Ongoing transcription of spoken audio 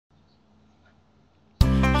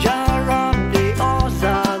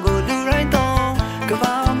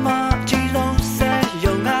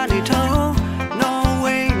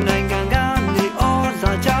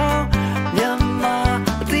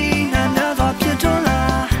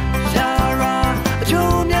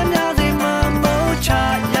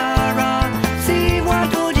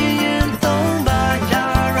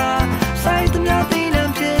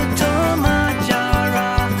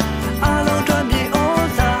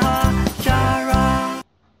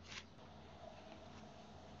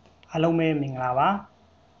အားလုံးပဲမင်္ဂလာပါ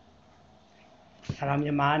ဆရာမြ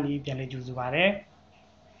န်မာနေပြန်လည်ကြိုဆိုပါရစေ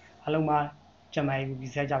အားလုံးပါကျမကြီး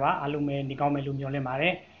ပြီးဆက်ကြပါအားလုံးပဲနေကောင်းမယ်လို့မျှော်လင့်ပါတ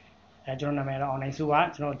ယ်ကျွန်တော်နာမည်တော့အောင်နိုင်စုပါ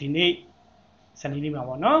ကျွန်တော်ဒီနေ့စနေနေ့မှာ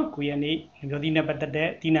ပေါ့နော်9ရက်နေ့မျိုးသီးနဲ့ပတ်သက်တဲ့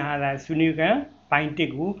ဒီနာဟာဆွေးနွေးခံပိုင်း1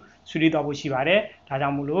ကိုဆွေးနွေးတော့ဖို့ရှိပါတယ်ဒါကြော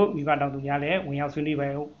င့်မို့လို့မိဘတောင်သူများလည်းဝင်ရောက်ဆွေးနွေးပါ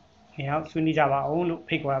ဝင်ရောက်ဆွေးနွေးကြပါအောင်လို့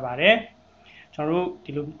ဖိတ်ခေါ်ရပါတယ်ကျွန်တော်တို့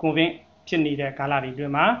ဒီလိုကိုဗစ်ဖြစ်နေတဲ့ကာလတွေအတွ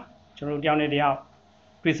င်းမှာကျွန်တော်တို့တယောက်နဲ့တယောက်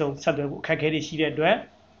တွေ့ဆုံဆက်သွယ်ဖို့အခက်အခဲတွေရှိတဲ့အတွက်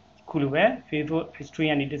ခုလိုပဲ Facebook History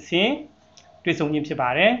ကနေတစ်ဆင့်တွေ့ဆုံခြင်းဖြစ်ပါ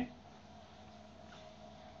တယ်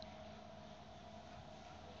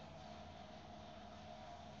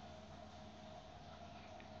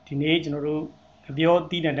ဒီနေ့ကျွန်တော်တို့အပြော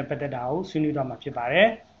တည်တဲ့ပတ်သက်တာကိုဆွေးနွေးတော့မှာဖြစ်ပါတယ်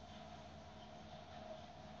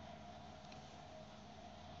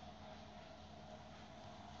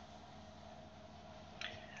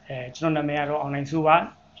ကျွန်တော်နာမည်ကတော့အောင်နိုင်စုပါ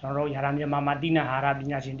ကျွန်တော်တို့ယာရာမြန်မာမှာတိနဟာရပ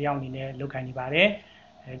ညာရှင်တယောက်အနေနဲ့လုပ်ကိုင်နေပါတယ်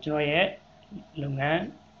ကျွန်တော်ရဲ့လုပ်ငန်း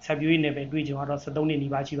စိုက်ပျိုးရေးနယ်ပယ်တွေ့ကြုံတော့73နှစ်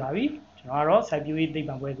နီးပါးရှိပါပြီကျွန်တော်ကတော့စိုက်ပျိုးရေးသိပ္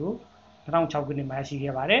ပံဘွဲကို2006ခုနှစ်မှာရှိ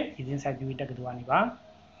ခဲ့ပါတယ်ဒီစဉ်စိုက်ပျိုးရေးတက္ကသိုလ်ကနေပါ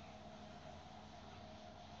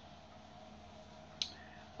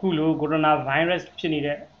ခုလိုကိုရိုနာဗိုင်းရပ်စ်ဖြစ်နေ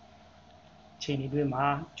တဲ့အချိန်တွေမှာ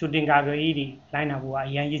ကြိုတင်ကာကွယ်ရေးတွေလိုက်နာဖို့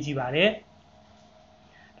အရန်ရည်ကြီးပါတယ်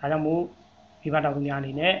ဒါကြောင့်မို့မိဘတော်သူများအ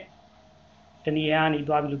နေနဲ့တနည်းအားဖြင့်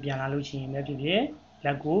တွားပြီးလို့ပြန်လာလို့ရှိရင်လည်းဖြစ်ဖြစ်လ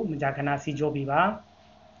က်ကိုမကြာခဏစီကြောပေးပါ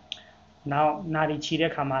နောက်နာရီချီ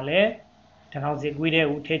တဲ့ခါမှာလည်းတထောင်စီကွေးတဲ့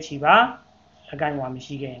ကိုထည့်ချီပါလက်ကိုင်းဝါမ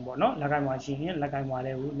ရှိခဲ့ရင်ပေါ့နော်လက်ကိုင်းဝါရှိရင်လက်ကိုင်းဝါ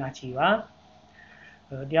တဲ့ကိုနာချီပါ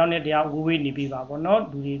တယောက်နဲ့တယောက်ဝေးနေပြီပါပေါ့နော်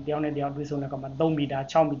လူတွေတယောက်နဲ့တယောက်တွေ့ဆုံတဲ့အခါမှာ3မီတာ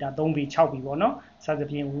6မီတာ3ပေ6ပေပေါ့နော်စသ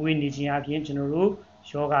ဖြင့်ဝေးနေခြင်းအပြင်ကျွန်တော်တို့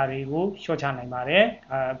ယောဂတွေကိုလျှော့ချနိုင်ပါတယ်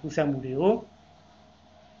ကူးစက်မှုတွေကို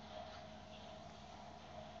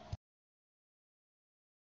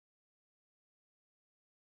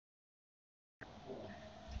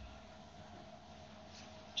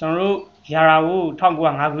ကျွန်တော်တို့ယာရာကို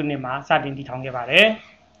1905ခုနှစ်မှာစတင်တည်ထောင်ခဲ့ပါတယ်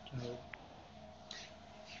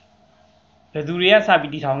ဘယ်သူတွေကစ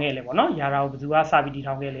ပြီးတည်ထောင်ခဲ့လဲပေါ့နော်ယာရာကိုဘယ်သူကစပြီးတည်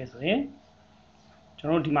ထောင်ခဲ့လဲဆိုရင်ကျွန်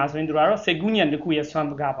တော်တို့ဒီမှာဆိုရင်တို့ကတော့စိတ်ကူးညံတစ်ခုရဲ့စွမ်း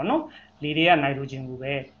ပကားပေါ့နော်လေတွေကနိုက်ထရိုဂျင်ကို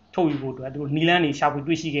ပဲထုတ်ယူဖို့အတွက်သူတို့နီလန်းတွေရှာဖွေ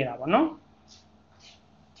တွေ့ရှိခဲ့တာပေါ့နော်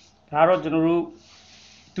ဒါကတော့ကျွန်တော်တို့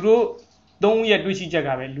သူတို့သုံးရဲ့တွေ့ရှိချက်က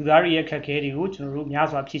ပဲလူသားတွေရဲ့ခက်ခဲတွေကိုကျွန်တော်တို့များ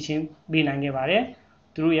စွာဖြည့်ချင်းပေးနိုင်ခဲ့ပါတယ်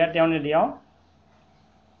သူတို့ရဲ့တယောက်နဲ့တယောက်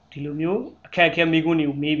ဒီလိုမျိုးအခက်အခဲမိကွန်းတွေ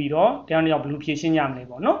ကိုမေးပြီးတော့တယောက်နဲ့တယောက်ဘယ်လိုဖြည့်ရှင်းကြမလဲ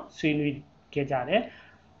ပေါ့နော်ဆွေးနွေးခဲ့ကြတယ်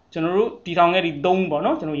ကျွန်တော်တို့တည်ထောင်ခဲ့ဒီ3ပေါ့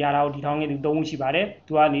နော်ကျွန်တော်ယာရာကိုတည်ထောင်ခဲ့ဒီ3ရှိပါတယ်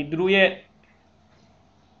သူကနေသူတို့ရဲ့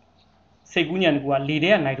စိတ်ကူးညံတကူကလေ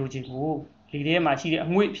ထဲကနိုက်ထရိုဂျင်ကိုလေထဲမှာရှိတဲ့အ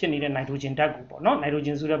ငွေ့ဖြစ်နေတဲ့နိုက်ထရိုဂျင်ဓာတ်ကိုပေါ့နော်နိုက်ထရိုဂျ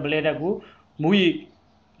င်ဆိုတဲ့ဗလဲဓာတ်ကိုမူးယစ်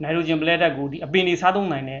နိုက်ထရိုဂျင်ဗလဲဓာတ်ကိုဒီအပင်တွေစားသုံး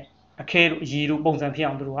နိုင်တဲ့အခဲတို့အရည်တို့ပုံစံဖြစ်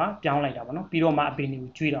အောင်တို့ကပြောင်းလိုက်တာပေါ့နော်ပြီးတော့မှအပင်တွေ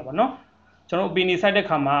ကိုကျွေးတာပေါ့နော်ကျွန်တော်အပင်တွေစိုက်တဲ့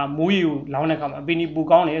ခါမှာမိုးရီကိုလောင်းတဲ့ခါမှာအပင်တွေပူ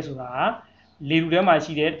ကောင်းတယ်ဆိုတာလေလူထဲမှာ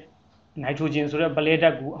ရှိတဲ့နိုက်ထရိုဂျင်ဆိုတဲ့ဗလဲဓာ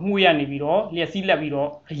တ်ကိုအငွေ့ရနေပြီးတော့လျှက်စီးလက်ပြီးတော့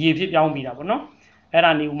အရည်ဖြစ်ပြောင်းပြီးတာပေါ့နော်အဲ့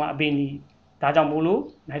ဒါနေဦးမှာအပင်တွေဒါကြောင့်မို့လို့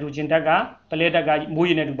နိုက်ထရိုဂျင်ဓာတ်ကဗလဲဓာတ်ကမိုး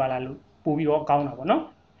ရီနဲ့တူပါလာလို့ပို့ပြီးတော့ကောင်းတာပေါ့နော်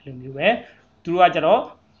အဲ့လိုမျိုးပဲသူတို့ကကြတော့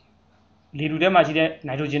လေလူထဲမှာရှိတဲ့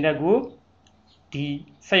နိုက်ထရိုဂျင်ဓာတ်ကိုဒီ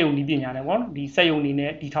စက်ရုံနည်းပညာနဲ့ပေါ့ဒီစက်ရုံနေ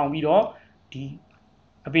နဲ့တည်ထောင်ပြီးတော့ဒီ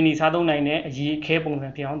အပင်တွေစားသုံးနိုင်တဲ့အရေးခဲပုံစံ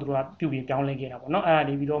ဖြစ်အောင်သူတို့ကပြုပြင်ပြောင်းလဲခဲ့တာပေါ့နော်အဲ့ဒါ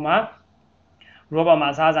နေပြီးတော့မှရောဘာမှာ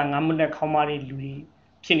အစားအစာ9မိနစ်ခေါင်းမတွေလူတွေ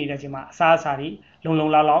ဖြစ်နေတဲ့အချိန်မှာအစားအစာတွေလုံလုံ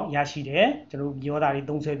လောက်လောက်ရရှိတယ်ကျွန်တော်မျိုးသားတွေ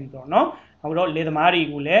သုံးဆွဲပြီးတော့เนาะနောက်တော့လေသမားတွေ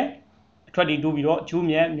ကိုလည်းအထွက်တွေတိုးပြီးတော့အကျိုး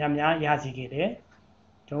မြတ်များများရရှိခဲ့တယ်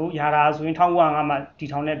ကျွန်တော်ယာရာဆိုရင်1905မှာတည်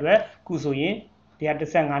ထောင်တဲ့အတွက်ခုဆိုရင်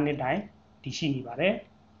115နှစ်တိုင်တည်ရှိနေပါတယ်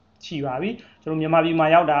ရှိပါပြီကျွန်တော်မြန်မာပြည်မှာ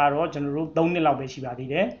ရောက်တာကတော့ကျွန်တော်တို့3နှစ်လောက်ပဲရှိပါသေး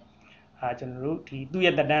တယ်ကျွန်တော်တို့ဒီသူ့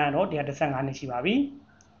ရဲ့တက်တန်းကတော့115နှစ်ရှိပါပြီ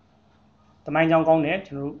တမိုင်းကြောင်းကောင်းတဲ့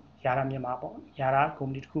ကျွန်တော်တို့ယာရာမြန်မာပေါ့ယာရာကုမ္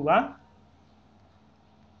ပဏီတစ်ခုပါ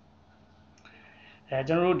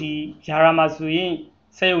ကျွန်တော်တို့ဒီယာရာမှာဆိုရင်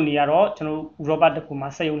စက်ရုံတွေကတော့ကျွန်တော်တို့ဥရောပတစ်ခုမှာ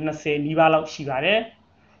စက်ရုံ20နီးပါးလောက်ရှိပါတယ်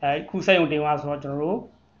ခုစက်ရုံတင်သွားဆိုတော့ကျွန်တော်တို့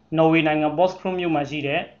နော်ဝေနိုင်ငံဘော့စခရွန်မြို့မှာရှိ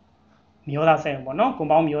တဲ့မြေသားစက်ရုံပေါ့နော်ကွန်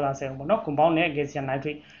ပေါင်းမြေသားစက်ရုံပေါ့နော်ကွန်ပေါင်းနဲ့ဂက်ဆီယမ်နိုက်ထ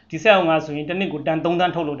ရိတ်ဒီစက်ရုံကဆိုရင်တစ်နှစ်ကိုတန်3တ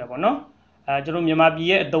န်းထုတ်လုပ်တယ်ပေါ့နော်ကျွန်တော်မြန်မာပြည်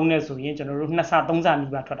ရဲ့အသုံးနဲ့ဆိုရင်ကျွန်တော်တို့2ဆ3ဆ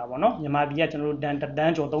နီးပါးထွက်တာပေါ့နော်မြန်မာပြည်ကကျွန်တော်တို့တ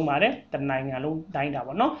န်းကျော်သုံးပါတယ်တနိုင်ငံလုံးတိုင်းတာ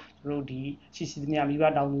ပေါ့နော်ကျွန်တော်တို့ဒီရှိသမျှမိဘ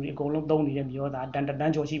တောင်သူတွေအကုန်လုံးသုံးနေတဲ့မြေသားတ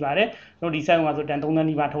န်းကျော်ရှိပါတယ်ကျွန်တော်ဒီစက်ရုံကဆိုတန်3တန်း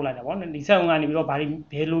နီးပါးထုတ်လိုက်တာပေါ့နော်ဒီစက်ရုံကနေပြီးတော့ဘ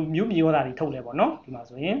ယ်လိုမျိုးမြေသားတွေထုတ်လဲပေါ့နော်ဒီမှာ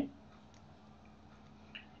ဆိုရင်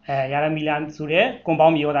ယာရာမီလန်ဆိုတဲ့ကွန်ပေါ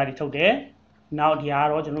င်းမြေသားတွေထုတ်တယ်နောက်ဒီဟာက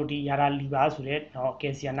တော့ကျွန်တော်တို့ဒီယာရာလီဘာဆိုတဲ့တော့က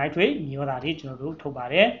ယ်ဆီယမ်နိုက်ထရိတ်မြေသားတွေကျွန်တော်တို့ထုတ်ပါ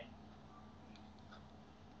တယ်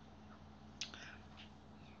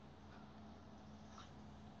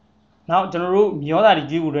နောက်ကျွန်တော်တို့မျောတာ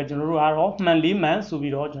တွေကြည့်ဖို့အတွက်ကျွန်တော်တို့ကတော့မှန်လေးမှန်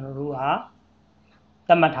ဆိုပြီးတော့ကျွန်တော်တို့ကသ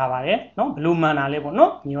တ်မှတ်ထားပါတယ်เนาะဘယ်လိုမှန်တာလဲပေါ့เนาะ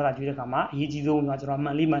မျောတာကြည့်တဲ့အခါမှာအရေးကြီးဆုံးကကျွန်တော်မှ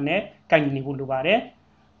န်လေးမှန်နဲ့ကိုက်ညီနေဖို့လိုပါ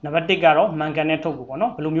တယ်နံပါတ်1ကတော့မှန်ကန်တဲ့ထုတ်ကုန်ပေါ့เนา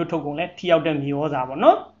ะဘယ်လိုမျိုးထုတ်ကုန်လဲထိရောက်တဲ့မျောတာပေါ့เน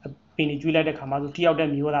าะပင်တွေကျွေးလိုက်တဲ့ခါမှာဆိုထိရောက်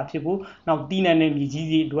တဲ့မျောတာဖြစ်ဖို့နောက်တီးနံနဲ့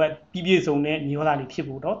မြေကြီးတွေအတွက်ပြည့်စုံတဲ့မျောတာ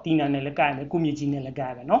တွေဖြစ်ဖို့တော့တီးနံနဲ့လည်းကိုက်ရမယ်ကုမြေကြီးနဲ့လည်း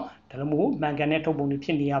ကိုက်ရမယ်เนาะဒါလို့မို့မှန်ကန်တဲ့ထုတ်ပုံ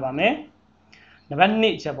တွေဖြစ်နေရပါမယ်နံပါတ်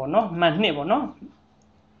2ချက်ပေါ့เนาะမှန်2ပေါ့เนาะ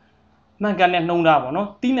မှန်ကန်တဲ့နှုံးသားပေါ့เนาะ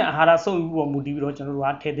တီးနံအာဟာရစုံယူပေါ်မူတည်ပြီးတော့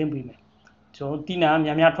ကျွန်တော်တို့ကထည့်သွင်းပေးမယ်ကျွန်တော်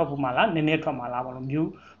တီးနံများများထွက်ဖို့မှာလားနည်းနည်းထွက်မှာလားပေါ့နော်မျိုး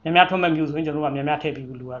များများထွက်မဲ့မျိုးဆိုရင်ကျွန်တော်တို့ကများများထည့်ပြီး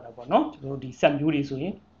လိုရတာပေါ့နော်ကျွန်တော်တို့ဒီဆက်မျိုးတွေဆိုရ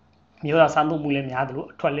င်မျိုးသားစားသုံးမှုလည်းများ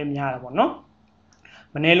တယ်လို့အထွက်လည်းများ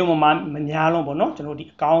တယ်ပေါ့နော်မနည်းလုံးမများလုံးပေါ့နော်ကျွန်တော်တို့ဒီ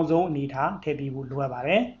အကောင်းဆုံးအနေထားထည့်ပြီးဖို့လိုရပါတ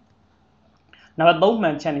ယ်နံပါတ်3မှ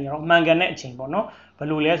န်ချက်နေတော့မှန်ကန်တဲ့အချိန်ပေါ့နော်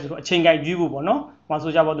ဘယ်လိုလဲဆိုတော့အချိန်ကြိုက်ကြည့်ဖို့ပေါ့နော်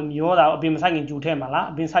ဟောဆိုကြပါတော့မျိုးသားအပြင်မဆိုင်ခင်ကြိုထည့်မှာလား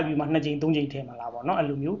အပြင်ဆိုင်ပြီးမှ2ချိန်3ချိန်ထည့်မှာလားပေါ့နော်အဲ့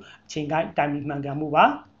လိုမျိုးအချိန်ကြိုက်တိုင်ပြီးမှန်ကန်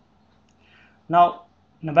မှုပါနောက်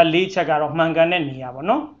နံပါတ်4ချက်ကတော့မှန်ကန်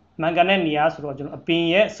တဲ့နေရာပေါ့နော်မှန်ကန်တဲ့နေရာဆိုတော့ကျွန်တော်အ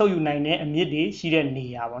ပင်ရဲ့စုပ်ယူနိုင်တဲ့အမြင့်တွေရှိ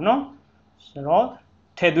တဲ့နေရာပေါ့နော်ဆိုတော့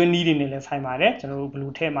ထည့်သွင်းနည်းတွေနဲ့လည်းဆိုင်ပါတယ်ကျွန်တော်တို့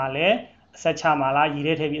ဘယ်လိုထည့်မှာလဲအဆက်ချမှာ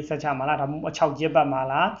လားရေထဲထည့်ပြီးအဆက်ချမှာလားဒါမှမဟုတ်အချောက်ကျက်ပတ်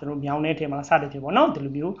မှာလားကျွန်တော်မြောင်းထဲထည့်မှာလားစသဖြ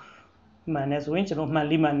င့်ပေါ့နော်ဒီလိုမျိုးမှန်နေဆိုရင်ကျွန်တော်မှန်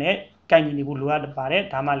လေးမှန်နဲ့ကိုက်ညီနေဖို့လိုအပ်ပါတယ်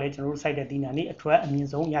ဒါမှလည်းကျွန်တော်တို့စိုက်တဲ့သီးနှံတွေအထွက်အမြ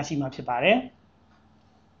င့်ဆုံးရရှိမှာဖြစ်ပါ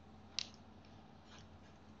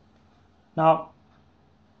တယ်နောက်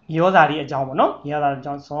မျောစာတွေအကြောင်းပေါ့နော်မျောစာအ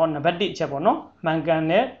ကြောင်းဆိုတော့နံပါတ်1ချက်ပေါ့နော်မှန်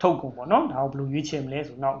ကန်တဲ့ထုတ်ကုန်ပေါ့နော်ဒါကိုဘယ်လိုရွေးချယ်မလဲ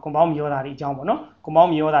ဆိုတော့ကွန်ပေါင်းမျောစာတွေအကြောင်းပေါ့နော်ကွန်ပေါင်း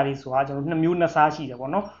မျောစာတွေဆိုတာကျွန်တော်2မျိုး2စားရှိ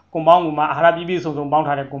တယ်ပေါ့နော်ကွန်ပေါင်းကမှအာဟာရပြည့်ပြည့်စုံစုံပေါ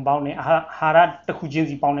င်းထားတဲ့ကွန်ပေါင်းနဲ့အာဟာရတစ်ခုချ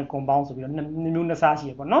င်းစီပေါင်းတဲ့ကွန်ပေါင်းဆိုပြီးတော့2မျိုး2စားရှိ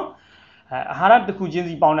တယ်ပေါ့နော်အာဟာရတစ်ခုချင်း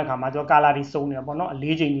စီပေါင်းတဲ့ခါမှာကျွန်တော်ကာလာတွေစုံနေတယ်ပေါ့နော်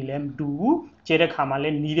အလေးချိန်တွေလည်းမတူဘူးကျဲတဲ့ခါမှာလ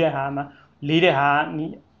ည်းနီးတဲ့ဟာမှာလေးတဲ့ဟာ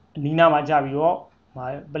နီးနား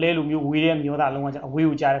မှာကြပြီးတော့ပလဲလိုမျိုးဝေးတဲ့မျောတာလုံးဝအ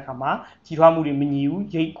ဝေးကိုကြားတဲ့ခါမှာကြီးထွားမှုတွေမညီဘူး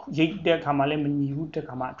ရိတ်တဲ့ခါမှာလည်းမညီဘူး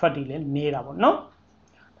တဲ့ခါမှာအထွက်တွေလည်းနေတာပေါ့နော်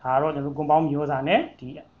ဒါကတော့ကျွန်တော်ကွန်ပေါင်းမျောတာ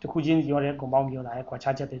နဲ့ဒီတစ်ခုချင်းရောတဲ့ကွန်ပေါင်းမျောတာရဲ့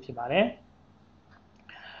ကွာခြားချက်တွေဖြစ်ပါ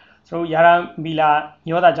တယ်ဆိုတော့ယာရာမီလာ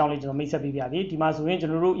မျောတာကြောင့်လည်းကျွန်တော်မိတ်ဆက်ပေးပြသည်ဒီမှာဆိုရင်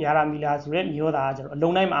ကျွန်တော်တို့ယာရာမီလာဆိုတဲ့မျောတာကကျွန်တော်အ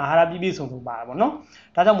လုံးတိုင်းမှာအာဟာရပြည့်ပြည့်စုံစုံပါ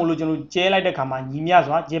တယ်ပေါ့နော်ဒါကြောင့်မို့လို့ကျွန်တော်ကျဲလိုက်တဲ့ခါ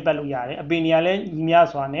မှာညီမြစွာကျဲပတ်လို့ရတယ်အပင်တွေကလည်းညီမြ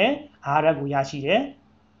စွာနဲ့အာဟာရကိုရရှိ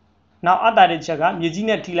တယ်နောက်အတားတဲ့ချက်က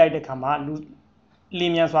မြေကြီးနဲ့ထိလိုက်တဲ့ခါမှာလူလ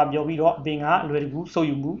င်းမြန်စွာပြောပြီးတော့အပင်ကအလွယ်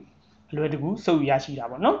တကူစုပ်ယူမှုအလွယ်တကူစုပ်ယူရရှိတာ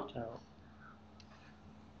ပေါ့နော်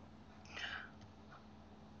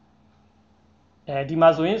ကျွန်တော်ဒီမှာ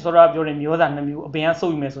ဆိုရင်စောရပြောတဲ့မျိုးစာ2မျိုးအပင်ကစု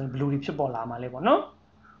ပ်ယူမယ်ဆိုရင်ဘယ်လိုတွေဖြစ်ပေါ်လာ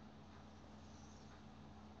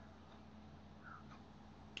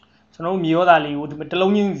မှာလဲပေါ့နော်ကျွန်တော်မျိုးသားလေးကိုဒီ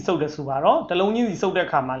တလုံးချင်းစီစုပ်တယ်ဆိုပါတော့တလုံးချင်းစီစုပ်တဲ့အ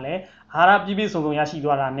ခါမှာလည်းအာဟာရပြည့်ပြည့်စုံစုံရရှိ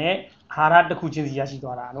သွားတာနဲ့အာဟာရတစ်ခုချင်းစီရရှိ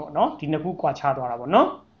သွားတာเนาะဒီနှစ်ခုကွာခြားသွားတာပေါ့เนา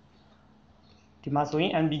ะဒီမှာဆိုရ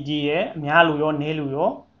င် NPK ရဲ့အများလိုရောနည်းလိုရော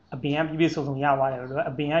အပင်ကပြည့်ပြည့်စုံစုံရသွား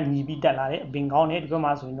တယ်လို့အပင်ကညီပြီးတက်လာတယ်အပင်ကောင်းတယ်ဒီဘက်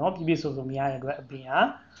မှာဆိုရင်တော့ပြည့်ပြည့်စုံစုံမရတဲ့အတွက်အပင်က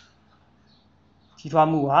ကြီးထွား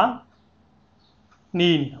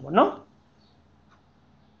မှုဟာနှီးနေတာပေါ့เนา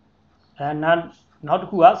ะနောက်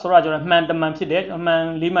တစ်ခုကဆိုတော့ကျွန်တော်မှန်တမှန်ဖြစ်တယ်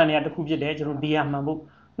အမှန်လေးမှန်နေရတစ်ခုဖြစ်တယ်ကျွန်တော်နေရာမှန်ဖို့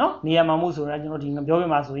เนาะနေရာမှန်ဖို့ဆိုတာကျွန်တော်ဒီ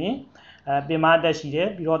ငပြောပြမှာဆိုရင်ပင်မတက်ရှိ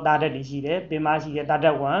တယ်ပြီးတော့တာတက်တွေရှိတယ်ပင်မရှိတယ်တာတ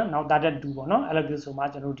က်1နောက်တာတက်2ပေါ့เนาะအဲ့လိုမျိုးဆိုမှ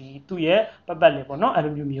ကျွန်တော်ဒီသူ့ရဲ့ပတ်လေပေါ့เนาะ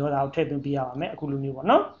အဲ့လိုမျိုးမျိုးတာကိုထည့်သွင်းပေးရပါမယ်အခုလိုမျိုးပေါ့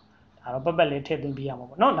เนาะဒါတော့ပတ်လေထည့်သွင်းပေးရ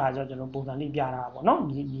မှာပေါ့เนาะဒါကြောင့်ကျွန်တော်ပုံစံလေးပြတာပေါ့เนา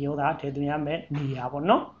ะမျိုးတာထည့်သွင်းရမယ်နေရာပေါ့เ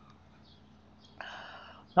นา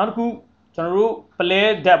ะနောက်တစ်ခုကျွန်တော်တို့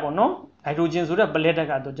ပလဲဓာတ်ပေါ့เนาะနိုက်ထရိုဂျင်ဆိုတဲ့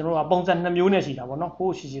ပလဲဓာတ်ကတော့ကျွန်တော်တို့ကပုံစံ2မျိုးနဲ့ရှိတာပေါ့เนา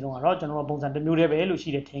ะဟိုးရှိတော့ကတော့ကျွန်တော်တို့ပုံစံ1မျိုးတည်းပဲလို့ရှိ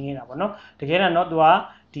တယ်ထင်နေတာပေါ့เนาะတကယ်တော့သူ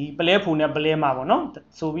ကဒီပလဲဖူနဲ့ပလဲမှာပေါ့เนา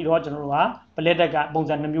ะဆိုပြီးတော့ကျွန်တော်တို့ကပလဲဓာတ်က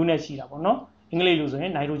ပုံစံ2မျိုးနဲ့ရှိတာပေါ့เนาะအင်္ဂလိပ်လိုဆို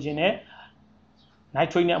ရင်နိုက်ထရိုဂျင်နဲ့နိုက်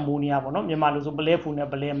ထရိတ်နဲ့အမိုနီယာပေါ့เนาะမြန်မာလိုဆိုပလဲဖူနဲ့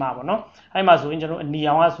ပလဲမှာပေါ့เนาะအဲ့မှာဆိုရင်ကျွန်တော်အနီ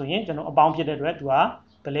အောင်ကဆိုရင်ကျွန်တော်အပေါင်းဖြစ်တဲ့အတွက်သူ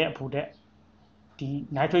ကပလဲအဖူတဲ့ဒီ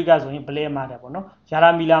နိုက်ထရိတ်ကဆိုရင်ပလဲမှာတယ်ပေါ့เนาะယာ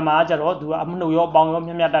ရာမီလာမှာကျတော့သူကအမနှုတ်ရောအပေါင်းရော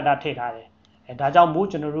မျှတထထည့်ထားတယ်ဒါကြောင့်မို့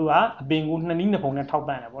ကျွန်တော်တို့ကအပင်ကို2နည်း2ပုံနဲ့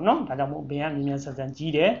ထောက်ပံ့တယ်ပေါ့နော်ဒါကြောင့်မို့အပင်ကမြင်မြန်ဆန်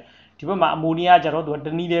ဆန်ကြီးတယ်ဒီဘက်မှာအမိုနီယာကျတော့သူကတ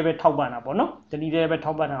နည်းတည်းပဲထောက်ပံ့တာပေါ့နော်တနည်းတ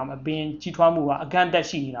ည်းပဲထောက်ပံ့တာအပင်ကြီးထွားမှုကအကန့်အသတ်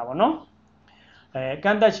ရှိနေတာပေါ့နော်အ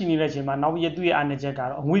ကန့်အသတ်ရှိနေတဲ့အချိန်မှာနောက်ပြီးသူ့ရဲ့အာဏာချက်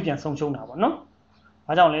ကတော့အငွေ့ပြန်ဆုံး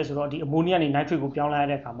ရှုံးတာပေါ့နော်ဘာကြောင့်လဲဆိုတော့ဒီအမိုနီယာနဲ့နိုက်ထရိတ်ကိုပြောင်းလိုက်ရ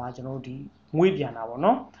တဲ့အခါမှာကျွန်တော်တို့ဒီငွေ့ပြန်တာပေါ့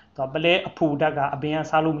နော်သူကပလဲအဖူဓာတ်ကအပင်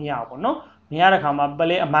ကစားလို့မရဘူးပေါ့နော်မရတဲ့ခါမှာပ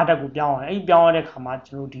လဲအမဓာတ်ကိုပြောင်းရတယ်အဲ့ပြောင်းရတဲ့ခါ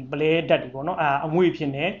မှာကျွန်တော်တို့ဒီပလဲဓာတ်တွေပေါ့နော်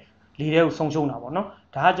အငွေ့ဖြစ်နေလေထဲကိုဆုံး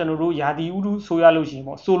ရှုံးတာပေါ့နော်ဒါကကျွန်တော်တို့ယာတီဥတုဆိုရလို့ရှိရင်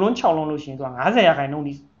ပေါ့ဆိုလွန်း6လုံးလို့ရှိရင်သူက90ရာခိုင်နှု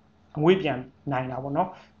န်းဒီအငွေ့ပြန်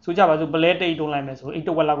နိုင်တာပေါ့နော်ဆိုကြပါစို့ပလဲတိတ်တုံးလိုက်မယ်ဆိုအဲ့တ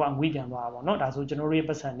ဝက်လောက်ကအငွေ့ပြန်သွားတာပေါ့နော်ဒါဆိုကျွန်တော်တို့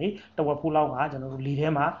ရဲ့ပတ်စံနေတဝက်ဖိုးလောက်က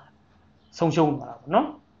ကျွန်တော်တို့လေထဲမှာဆုံး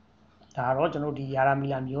ရှုံးသွားတာပေါ့နော်ဒါကတော့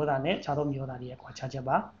ကျွန်တော်ဒီယာရာမီလာမျိုးသားနဲ့ခြားသောမျိုးသားတွေရဲ့ကွာခြားချက်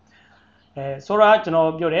ပါ ဆိုတော့ကျွန်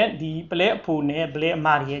တော်ပြောတယ်ဒီပလဲအဖိုနဲ့ပလဲအမ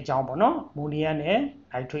တွေရဲ့အကြောင်းပေါ့နော်မိုနီယာနဲ့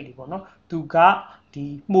နိုင်ထရိတ်တွေပေါ့နော်သူကဒီ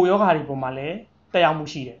မှုယောဂါတွေပေါ်မှာလည်းတက်ရောက်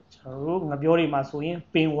မှုရှိတယ်ကျွန်တော်တို့ငပြောတွေမှာဆို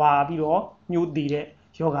ရင်ပင်ဝါပြီးတော့ညှို့တည်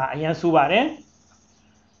တဲ့ယောဂါအရန်ဆိုးပါ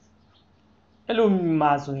တယ်အဲ့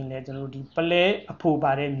လိုမှာဆိုရင်လည်းကျွန်တော်တို့ဒီပလဲအဖို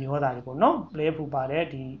ပါတဲ့မျောတာတွေပေါ့နော်ပလဲအဖိုပါတဲ့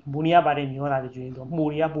ဒီမိုနီယာပါတဲ့မျောတာတွေကျွင်းတော့မှု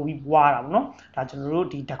တွေကပိုပြီးပွားတာပေါ့နော်ဒါကျွန်တော်တို့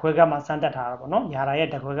ဒီဓာတ်ခွဲကမှာစမ်းသပ်ထားတာပေါ့နော်ယာရာရဲ့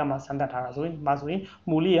ဓာတ်ခွဲကမှာစမ်းသပ်ထားတာဆိုရင်ဒီမှာဆိုရင်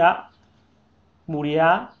မှုလေးကမူတွေ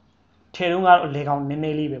ကထဲတုံးကတော့လေကောင်နည်းန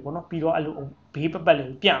ည်းလေးပဲပေါ့နော်ပြီးတော့အဲ့လိုဘေးပပတ်လေး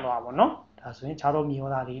ပြန့်သွားပါပေါ့နော်ဒါဆိုရင်ခြားတော့မြေ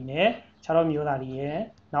ရောသားတွေနဲ့ခြားတော့မြေရောသားတွေ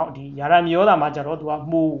ရဲ့နောက်ဒီယာရမြေရောသားမှာကျတော့သူက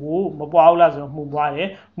မှုကိုမပွားဘူးလားဆိုတော့မှုပွားတယ်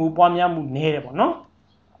မှုပွားများမှုနည်း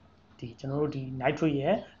တယ်ပေါ့နော်ဒီကျွန်တော်တို့ဒီ nitrate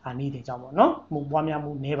ရဲ့အာနီးတဲ့ကြောင့်ပေါ့နော်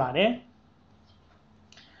မှုပွားများမှုနည်းပါ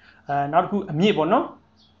တယ်နောက်တစ်ခုအမြ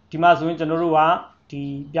င့်ပေါ့နော်ဒီမှာဆိုရင်ကျွန်တော်တို့ကဒီ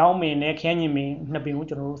ပြောင်းမင်နဲ့ခန်းညင်မင်နှစ်ပင်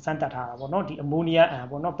ကိုကျွန်တော်တို့စမ်းသပ်ထားတာပေါ့နော်ဒီအမိုနီယာ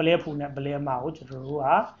အန်ပေါ့နော်ပလဲဖူနဲ့ပလဲမာကိုကျွန်တော်တို့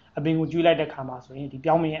ကအပင်ကိုကျွေးလိုက်တဲ့ခါမှာဆိုရင်ဒီ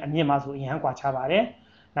ပြောင်းမင်ရဲ့အမြင့်မှာဆိုအရန်ကွာခြားပါ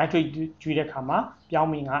တယ်နိုက်ထရိတ်ကျွေးတဲ့ခါမှာပြော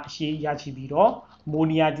င်းမင်ကအရှိရရှိပြီးတော့မို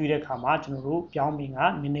နီယာကျွေးတဲ့ခါမှာကျွန်တော်တို့ပြောင်းမင်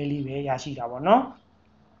ကနည်းနည်းလေးပဲရရှိတာပေါ့နော်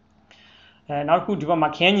နောက်တစ်ခုဒီဘက်မှာ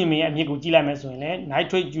ခန်းညင်မင်ရဲ့အမြင့်ကိုကြည့်လိုက်မယ်ဆိုရင်လည်းနိုက်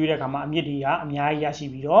ထရိတ်ကျွေးတဲ့ခါမှာအမြင့်တွေကအများကြီးရ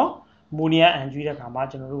ရှိပြီးတော့မိုနီယာအန်ကျွေးတဲ့ခါမှာ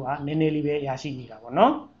ကျွန်တော်တို့ကနည်းနည်းလေးပဲရ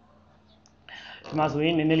ရှိနေတာပေါ့နော်ဒီမှာဆိုရ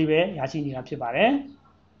င်နည်းနည်းလေးပဲရရှိနေတာဖြစ်ပါတယ်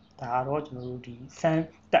ဒါကတော့ကျွန်တော်တို့ဒီစမ်း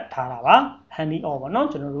တက်ထားတာပါ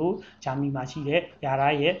ဟန်နီအော်ပေါ့နော်ကျွန်တော်တို့ဂျာမနီမှာရှိ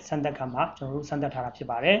တဲ့ယာရာရဲ့စမ်းတက်ခံမှာကျွန်တော်တို့စမ်းတက်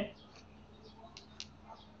ထားတာဖြစ်ပါတယ်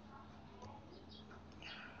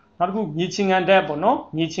နောက်တစ်ခုမြေချင်းကန်တက်ပေါ့နော်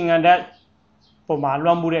မြေချင်းကန်တက်ပုံမှာ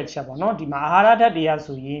လွှမ်းမိုးတဲ့အချက်ပေါ့နော်ဒီမှာအာဟာရဓာတ်တွေက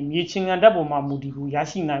ဆိုရင်မြေချင်းကန်တက်ပုံမှာမူတည်ဘူး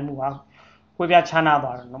ရရှိနိုင်မှုဟာကွဲပြားခြားနား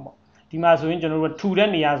သွားတယ်နော်ပေါ့ဒီမှာဆိုရင်ကျွန်တော်တို့ထူတဲ့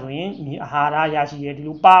နေရာဆိုရင်ဒီအာဟာရရ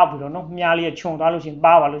ရှိရဲဒီလိုပါပြီးတော့နော်မြားလေးချွန်သွားလို့ရှိရင်ပါ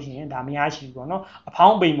သွားလို့ရှိရင်ဒါမရရှိဘူးပေါ့နော်အဖော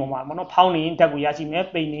င်းပိန်ပေါ်မှာပေါ့နော်ဖောင်းနေဓာတ်ကိုရရှိမယ်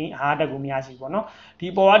ပိန်နေအာဟာရဓာတ်ကိုမရရှိဘူးပေါ့နော်ဒီ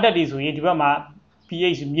ပေါ်ဝဓာတ်တွေဆိုရင်ဒီဘက်မှာ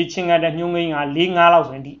pH မြေချင်းကန်တဲ့ညှိုးငိမ့်က4-5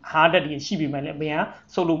လောက်ဆိုရင်ဒီအာဟာရဓာတ်တွေရှိပြီမဲ့လည်းအပြင်က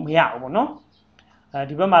စုပ်လို့မရ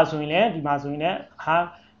ဘူးပေါ့နော်ဒီဘက်မှာဆိုရင်လည်းဒီမှာဆိုရင်လည်း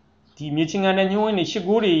ဒီမြေချင်းကန်တဲ့ညှိုးငိမ့်တွေ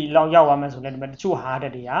8-9တွေလောက်ရောက်သွားမယ်ဆိုလည်းဒီမှာတချို့အာဟာ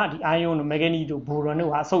ရဓာတ်တွေကဒီအိုင်ယွန်တို့မက်ဂနီတို့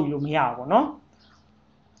ဘိုရွန်တို့ဟာစုပ်လို့မရဘူးပေါ့နော်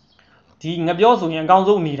ဒီငပြောဆိုရင်အကောင်း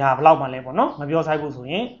ဆုံးအနေထားဘယ်လောက်မှလဲပေါ့နော်ငပြောဆိုင်ဖို့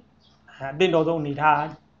ဆိုရင်အတင့်တော်ဆုံးအနေထား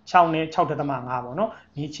6နဲ့ 6.5 ပေါ့နော်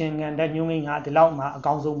မြေချင်းကန်တဲ့ညှိုးငိမ့်ကဒီလောက်မှ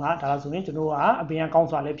အကောင်းဆုံးကဒါလို့ဆိုရင်ကျွန်တော်ကအပြင်ကော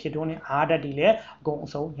င်းစွာလည်းဖြစ်တွန်းနေအားဓာတ်တွေလည်းအကုန်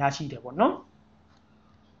အစုံရရှိ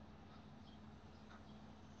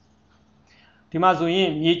တယ်ပေါ့နော်ဒီမှာဆိုရင်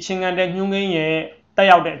မြေချင်းကန်တဲ့ညှိုးငိမ့်ရဲ့တက်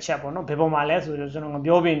ရောက်တဲ့အချက်ပေါ့နော်ဘယ်ပေါ်မှာလဲဆိုတော့ကျွန်တော်င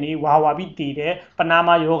ပြောပင်နေဝါပြီးတည်တဲ့ပနာ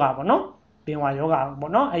မယောဂါပေါ့နော်ပင်ဝါယောဂါ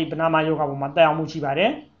ပေါ့နော်အဲ့ဒီပနာမယောဂါပေါ်မှာတက်ရောက်မှုရှိပါတ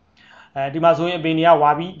ယ်ဒီမှာဆိုရင်အပင်တွေ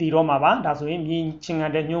ကဝါပြီးတည်တော့မှာပါဒါဆိုရင်မြေချင်းက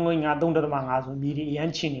န်တဲ့ညှိုးငိမ့်က 3.5 ဆိုမြေတွေအ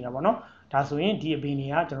ရန်ချင်းနေတာပေါ့နော်ဒါဆိုရင်ဒီအပင်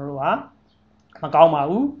တွေကကျွန်တော်တို့ကမကော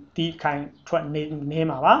င်းပါဘူးဒီ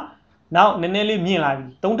ခိုင်ထွက်နေမှာပါနောက်နည်းနည်းလေးမြင့်လာပြီ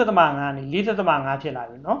 3.5 နဲ့ 4.5 ဖြစ်လာ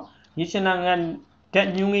ပြီเนาะမြေချင်းကန်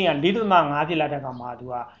တဲ့ညှိုးငိမ့်က 4.5 ဖြစ်လာတဲ့အခါ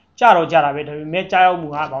မှာသူကကြတော့ကြတာပဲဒါပေမဲ့ကြားရောက်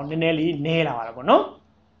မှုကကောင်နည်းနည်းလေးနည်းလာပါတော့ပေါ့နော်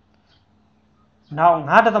နောက်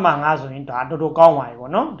 5.5 ဆိုရင်ဒါတော်တော်ကောင်းပါ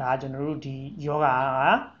ပြီပေါ့နော်ဒါကျွန်တော်တို့ဒီ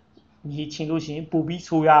ယောဂါကမြေချင်းလို့ရှိရင်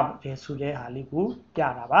ပိုပြီးဆိုးရတယ်ဆိုတဲ့ဟာလေး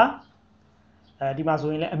ကိုပြတာပါဒီမှာ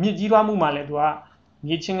ဆိုရင်လည်းအမြင့်ကြီးထွားမှုမှာလည်းသူ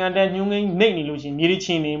ကမြေချင်းကန်တဲ့ညှိုးငိမ့်နှိမ့်နေလို့ရှိရင်မြေချ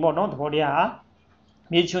င်းနေပေါ့နော်သဘောတ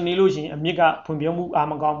ရားဟာမြေချင်းနေလို့ရှိရင်အမြင့်ကဖွံ့ဖြိုးမှု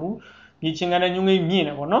အားမကောင်းဘူးမြေချင်းကန်တဲ့ညှိုးငိမ့်မြင့်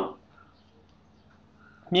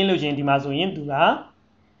တယ်ပေါ့နော်မြင့်လို့ရှိရင်ဒီမှာဆိုရင်သူက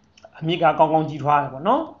အမြင့်ကကောင်းကောင်းကြီးထွားတယ်ပေါ့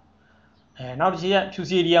နော်နောက်တစ်ချက်ကဖြူ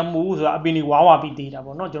စီရီယာမိုးဆိုတာအပင်တွေဝါပြီး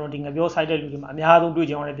တည်တာပေါ့နော်ကျွန်တော်ဒီငပြောဆိုင်တဲ့လူတွေမှာအများဆုံးတွေ့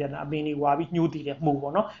ကြအောင်လည်းပြတာအပင်တွေဝါပြီးညှိုးတည်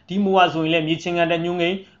တဲ့မိုးပေါ့နော်ဒီမိုးကဆိုရင်လည်းမြေချင်းကန်တဲ့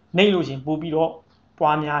ညှိုးငိမ့်နှိမ့်လို့ရှိရင်ပို့ပြီးတော့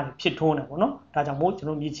ပွားများတယ်ဖြစ်ထွန်းတယ်ပေါ့နော်ဒါကြောင့်မို့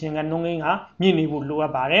ကျွန်တော်မြေချင်းကန်ညှိုးငိမ့်ကမြင့်နေဖို့လိုအ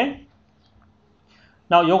ပ်ပါ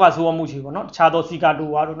တယ်နောက်ယောဂဆိုးရမှုချေပေါ့နော်တခြားသောစီကာတို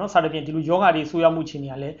ဝါတို့နော်စသဖြင့်ဒီလိုယောဂတွေဆိုးရမှုချေနေ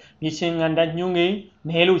ရလဲမြေချင်းကန်တဲ့ညှိုးငိ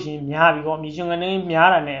မ့်နည်းလို့ရှိရင်များပြီးတော့မြေချင်းကန်နှိမ့်များ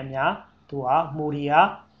တာနဲ့အများသူကမိုးတွေ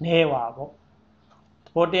ကန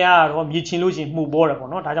ည်းပါပေါ့ဘောတရားကတော့မြေချင်းလို့ရှိရင်မှုပေါ်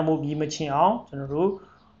တယ်ပေါ့နော်ဒါကြောင့်မို့မြေမချင်းအောင်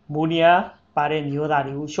ကျွန်တော်တို့မိုနီယာပါတဲ့မြေရောသား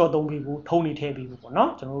တွေကိုရှော့သုံးပြီးကိုထုံးနေထည့်ပြီးပေါ့နော်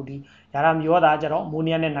ကျွန်တော်တို့ဒီယာရာမြေရောသားကျတော့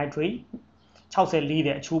မိုနီယာနဲ့နိုက်ထရိတ်64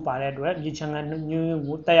တဲ့အချိုးပါတဲ့အတွက်မြေချင်းကန်ညွ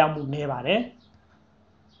န်းကိုတက်ရောက်မှုနည်းပါတယ်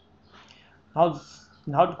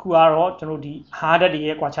နောက်တစ်ခုကတော့ကျွန်တော်ဒီဟာဓာတ်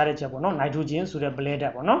တွေရဲ့ကွာခြားတဲ့ချက်ပေါ့နော်နိုက်ထရိုဂျင်ဆိုတဲ့ပလဲဓာ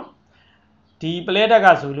တ်ပေါ့နော်ဒီပလဲဓာတ်က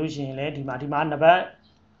ဆိုလို့ရှိရင်လည်းဒီမှာနံပါတ်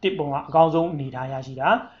1ပုံကအကောင်းဆုံးအနေထားရ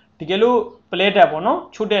ရှိတာတကယ်လို့ပလဲဓာတ်ပေါ့နော်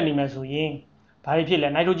ချို့တက်နေမယ်ဆိုရင်ဘာတွေဖြစ်လဲ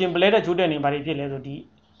နိုက်ထရိုဂျင်ပလဲဓာတ်ချို့တက်နေဘာတွေဖြစ်လဲဆိုဒီ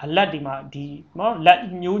အလက်ဒီမှာဒီနော်လက်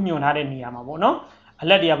ညှိုးညွန်ထားတဲ့နေရာမှာပေါ့နော်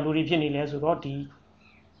အလက်တွေကဘယ်လိုတွေဖြစ်နေလဲဆိုတော့ဒီ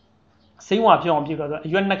စိမ့်ဝါဖြစ်အောင်ဖြစ်တော့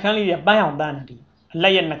အရွက်နှကန်းလေးတွေပန်းအောင်တန်းတယ်ဒီအ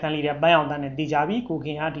လက်ရဲ့နှကန်းလေးတွေပန်းအောင်တန်းတယ်တေချာပြီးကို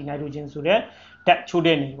ခင်ကဒီနိုက်ထရိုဂျင်ဆိုတဲ့ဓာတ်ချို့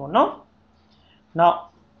တက်နေပေါ့နော်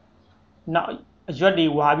နောက်ရွက်တွေ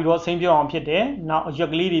ဝါပြီးတော့စိမ့်ပြောင်းအောင်ဖြစ်တယ်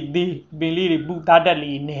နောက်ရွက်ကလေးတွေသေးပင်လေးတွေပူသားတက်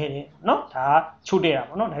လေးနေတယ်နော်ဒါချို့တဲ့တာ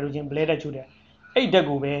ပေါ့နော်နိုင်ထရိုဂျင်ဘလဲတက်ချို့တဲ့အဲ့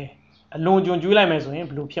တက်ကိုပဲအလွန်ကျွံကျွေးလိုက်မယ်ဆိုရင်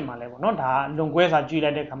ဘယ်လိုဖြစ်မှာလဲပေါ့နော်ဒါလွန်ကွဲစာ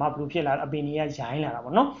ကျွေးလိုက်တဲ့ခါမှာဘယ်လိုဖြစ်လာအပင်တွေကရိုင်းလာတာ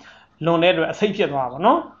ပေါ့နော်လွန်တဲ့အတွက်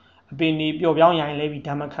အဆိပ်ဖြစ်သွားတာပေါ့နော်အပင်တွေပျော့ပြောင်းရိုင်းလဲပြီး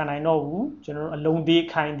ဓာတ်မခံနိုင်တော့ဘူးကျွန်တော်တို့အလုံးသေး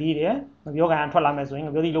ခိုင်သေးတယ်ငပြောကန်ထွက်လာမယ်ဆိုရင်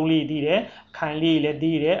ငပြောသီးလုံးလေးသေးတယ်အခိုင်လေးလည်း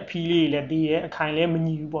သေးတယ်အဖီးလေးလည်းသေးတယ်အခိုင်လည်းမ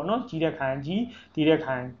ညီဘူးပေါ့နော်ကြီးတဲ့ခိုင်ကြီးသေး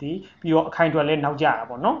တဲ့ခိုင်သေးပြီးတော့အခိုင်ထွက်လည်းနောက်ကျတာ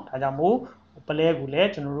ပေါ့နော်ဒါကြောင့်မို့ပလဲကိုလ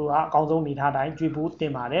ည်းကျွန်တော်တို့ကအကောင်းဆုံးနေထားတိုင်းကျွေးဖို့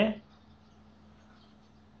တင်ပါတယ်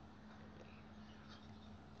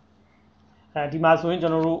ဒီမှာဆိုရင်ကျွ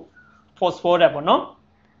န်တော်တို့ phosphorus ပေါ့နော်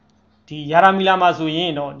ဒီယာရာမီလာမှာဆို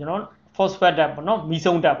ရင်တော့ကျွန်တော် phosphate ဓာတ်ပေါ့နော်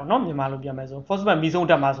မီးစုံဓာတ်ပေါ့နော်မြန်မာလိုပြန်မယ်ဆို phosphate မီးစုံ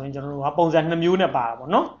ဓာတ်မှာဆိုရင်ကျွန်တော်တို့ကပုံစံ2မျိုးနဲ့ပါတာပေါ့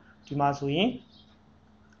နော်ဒီမှာဆိုရင်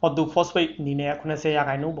orthophosphate အနေနဲ့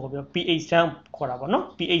80%ပေါ့ပြီး pH တန်းခေါ်တာပေါ့နော်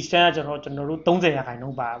pH တန်းကကျွန်တော်တို့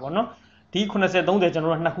30%ပါတာပေါ့နော်ဒီ80 30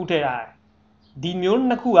ကျွန်တော်တို့နှစ်ခုထည့်ရတယ်ဒီမျိုး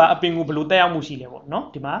နှစ်ခုကအပင်ကိုဘယ်လိုတက်ရောက်မှုရှိလဲပေါ့နော်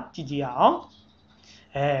ဒီမှာကြည့်ကြည့်အောင်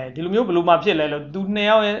ဒီလိုမျိုးဘယ်လိုမှဖြစ်လဲလို့သူနှစ်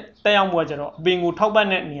ယောက်ရဲ့တက်ရောက်မှုကကျတော့အပင်ကိုထောက်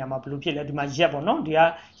ပံ့တဲ့နေရာမှာဘယ်လိုဖြစ်လဲဒီမှာရက်ပေါ့နော်ဒီက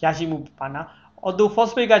ရရှိမှုပါနာ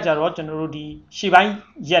orthophosphate ကကြတော့ကျွန်တော်တို့ဒီရှေ့ပိုင်း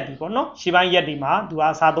ရက်တွေပေါ့နော်ရှေ့ပိုင်းရက်တွေ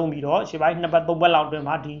မှာသူကစားသုံးပြီးတော့ရှေ့ပိုင်း2ပတ်3ပတ်လောက်အတွင်း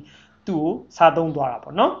မှာဒီသူ့ကိုစားသုံးသွားတာ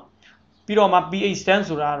ပေါ့နော်ပြီးတော့မှ pH တန်း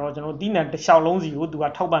ဆိုတာတော့ကျွန်တော်တီးနှံတစ်လျှောက်လုံးစီကိုသူက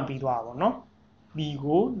ထောက်ပံ့ပေးသွားတာပေါ့နော် B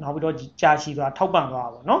ကိုနောက်ပြီးတော့ကြာရှည်သွားထောက်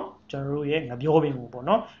ပံ့သွားတာပေါ့နော်ကျွန်တော်တို့ရဲ့ငပြောပင်ကိုပေါ့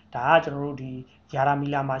နော်ဒါကကျွန်တော်တို့ဒီယာရာမီ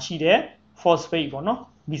လာမှာရှိတဲ့ phosphate ပေါ့နော်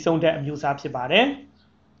မီးစုံတဲ့အမျိုးအစားဖြစ်ပါတယ်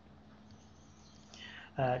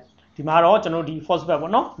ဒီမှာတော့ကျွန်တော်ဒီ phosphate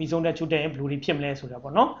ပေါ့နော်မီးစုံတဲ့ချုပ်တဲ့ဘယ်လိုတွေဖြစ်မလဲဆိုတော့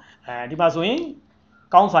ပေါ့နော်ဒီမှာဆို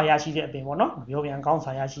ရင်ကောင်းစွာရရှိတဲ့အပင်ပေါ့နော်ပြောပြန်ကော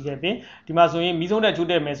င်းစွာရရှိတဲ့အပင်ဒီမှာဆိုရင်မီးစုံတဲ့ချုပ်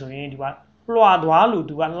တဲ့မယ်ဆိုရင်ဒီ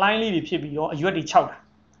ကလွှာသွားလို့သူကလိုင်းလေးတွေဖြစ်ပြီးတော့အရွက်တွေခြောက်တာ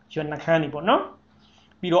ရွက်နှခမ်း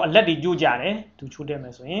တွေပေါ့နော်ပြီးတော့အလက်တွေကျိုးကြတယ်သူချုပ်တဲ့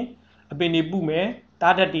မယ်ဆိုရင်အပင်တွေပု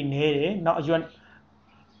မယ်တားတက်တွေနဲတယ်နောက်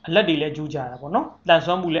အရွက်အလက်တွေလည်းကျိုးကြတာပေါ့နော်တန်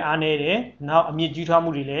ဆွမ်းမှုလည်းအားနေတယ်နောက်အမြ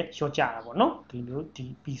င့်ကြီးထွားမှုတွေလည်းလျော့ကျတာပေါ့နော်ဒီ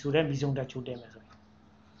လိုဒီပီဆိုတဲ့မီးစုံတက်ချုပ်တဲ့မယ်ဆို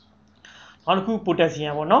ရင်နောက်တစ်ခု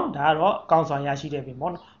potassium ပေါ့နော်ဒါကတော့အကောင်းစွာရရှိတဲ့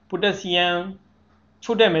ပင်ပေါ့နော် potassium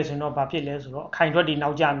ချုပ်တဲ့မယ်ဆိုရင်တော့ဘာဖြစ်လဲဆိုတော့အခိုင်ထွက်တွေနော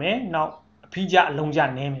က်ကျမယ်နောက်အဖီးကျ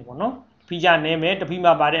အလုံးကျနဲမယ်ပေါ့နော်အဖီးကျနဲမယ်တ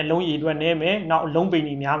ဖီးမှာပါတဲ့အလုံးရည်အတွက်နဲမယ်နောက်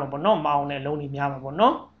အလုံးပိန်တွေများမှာပေါ့နော်မအောင်တဲ့အလုံးတွေများ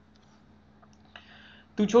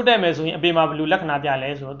မှာပေါ့နော်သူချိုးတက်မယ်ဆိုရင်အပင်မှာဘယ်လိုလက္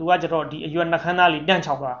ခဏာပြလဲဆိုတော့သူကကျတော့ဒီအရွက်နှခမ်းသားလေးတန့်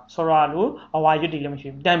ချောက်သွားဆော်ရာလိုအဝါရွက်တွေလည်းမ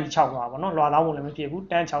ရှိဘူးတန့်ပြီးချောက်သွားပါတော့လွာသားမှုလည်းမဖြစ်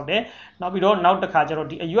ဘူးတန့်ချောက်တယ်နောက်ပြီးတော့နောက်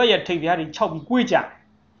တစ်ခါကျတော့ဒီအရွက်ရဲ့ထိပ်ပြားတွေချောက်ပြီးကွေးကြ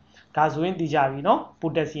တယ်ဒါဆိုရင်သိကြပြီနော်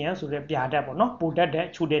ပိုတက်ဆီယမ်ဆိုတဲ့ပြာဓာတ်ပေါ့နော်ပိုတက်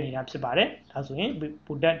တဲ့ချိုးတဲ့နေတာဖြစ်ပါတယ်ဒါဆိုရင်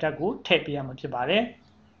ပိုတက်ဓာတ်ကိုထည့်ပေးရမှာဖြစ်ပါ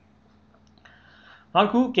တယ်နောက်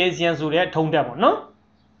တစ်ခုကယ်လ်ဆီယမ်ဆို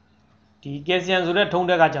တဲ့ထုံးဓာတ်ပေါ့နော်ဒီကယ်လ်ဆီယမ်ဆို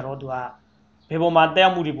တဲ့ထုံးဓာတ်ကကျတော့သူကဘယ်ပေါ်မှာတက်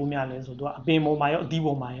ရောက်မှုတွေပိုများလဲဆိုတော့အပင်ပေါ်မှာရောအ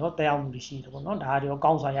သီးပေါ်မှာရောတက်ရောက်မှုတွေရှိတယ်ပေါ့နော်ဒါကတော့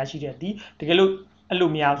ကောင်းစွာရရှိတဲ့အသီးတကယ်လို့အဲ့လို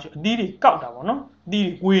မရဘူးအသီးတွေကောက်တာပေါ့နော်အ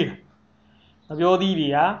သီးတွေကွေးတာမပြောသီး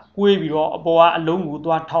တွေကကွေးပြီးတော့အပေါ်ကအလုံးကို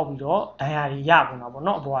သွားထောက်ပြီးတော့ဒဏ်ရာတွေရကုန်တာပေါ့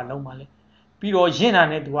နော်အပေါ်ကအလုံးမှာလေပြီးတော့ရင်းတာ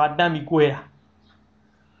နဲ့သူကတန်းပြီး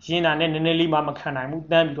ကွဲတာရင်းတာနဲ့နည်းနည်းလေးမှမခံနိုင်ဘူး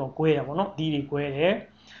တန်းပြီးတော့ကွဲတာပေါ့နော်အသီးတွေကွဲတယ်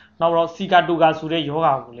နောက်တော့စီကာတိုကာဆိုတဲ့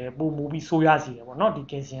ယောဂါကိုလည်းပုံမူပြီးဆိုးရစီ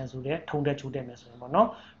တယ်ပေါ့နော်ဒီကယ်လ်ဆီယမ်ဆိုတဲ့ထုံတက်ချိုးတက်မယ်ဆိုရင်ပေါ့နော်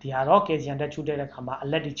ဒီဟာတော့ကယ်လ်ဆီယမ်တက်ချိုးတက်တဲ့ခါမှာအ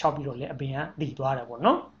လက်တွေခြောက်ပြီးတော့လည်းအပင်ကတည်သွား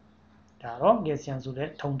တယ်ပေါ့နော်ဒါတော့ကယ်လ်ဆီယမ်ဆို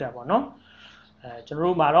တဲ့ထုံတက်ပေါ့နော်ကျွန်တော်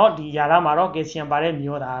တို့မှာတော့ဒီယာရမှာတော့ကယ်လ်ဆီယမ်ပါတဲ့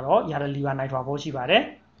မျောတာကတော့ယာရလီဗာနိုက်ထရာဘောရှိပါ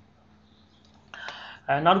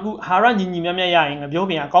တယ်နောက်တစ်ခုအာဟာရညီညီမျှမျှရရင်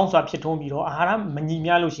ငပြောပင်ကကောင်းစွာဖြစ်ထွန်းပြီးတော့အာဟာရ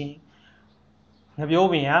မညီမျှလို့ရှိရင်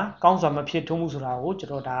ငပြောပင်ကကောင်းစွာမဖြစ်ထွန်းမှုဆိုတာကိုကျွန်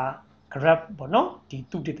တော်ဒါgraph ပေါ့နော်ဒီ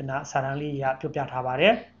သူတေသနာစာတမ်းလေးရပြောပြထားပါ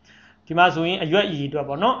တယ်ဒီမှာဆိုရင်အရွက်အည်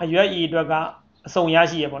အတွက်ပေါ့နော်အရွက်အည်အတွက်ကအစုံရ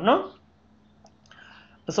ရှိရပေါ့နော်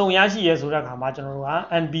အစုံရရှိရဆိုတဲ့အခါမှာကျွန်တော်တို့က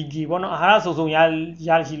NPK ပေါ့နော်အာဟာရစုံ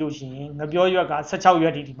ရရှိလို့ရှိရင်ငပြောရွက်က16ရွ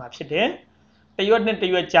က်ဒီမှာဖြစ်တယ်တရွက်နဲ့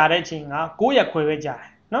တရွက်ကြာတဲ့အချိန်က9ရက်ခွဲပဲကြာတယ်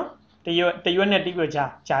နော်တရွက်နဲ့တရွက်ကြာ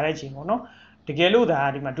တဲ့အချိန်ပေါ့နော်တ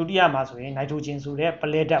ကယ်လို့ဒါဒီမှာဒုတိယမှာဆိုရင်နိုက်ထရိုဂျင်ဆိုတဲ့ပ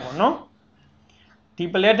လဲဓာတ်ပေါ့နော်ဒီ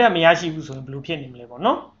ပလဲဓာတ်မရရှိဘူးဆိုရင်ဘယ်လိုဖြစ်နေမလဲပေါ့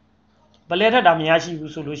နော်ပလဲဓာတ်တာမရရှိ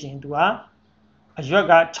ဘူးဆိုလို့ရှိရင်သူကအရွက်က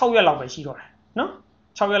6ရက်လောက်ပဲရှိတော့တယ်နော်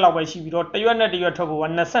6ရက်လောက်ပဲရှိပြီးတော့တရွက်နဲ့တရွက်ထွက်ဖို့က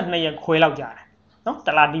22ရက်ခွဲလောက်ကြာ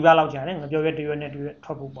တယ်နော်တလားဒီပါလောက်ကြာတယ်ငပြောရွက်တရွက်နဲ့တရွက်ထွ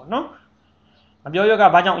က်ဖို့ပေါ့နော်ငပြောရွက်က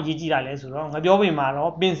ဘာကြောင့်အရေးကြီးတာလဲဆိုတော့ငပြောပင်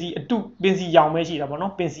မှာတော့ပင်စီအတုပင်စီရောင်ပဲရှိတာပေါ့နော်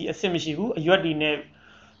ပင်စီအစစ်မရှိဘူးအရွက်တွေ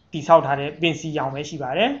နဲ့တိဆောက်ထားတဲ့ပင်စီရောင်ပဲ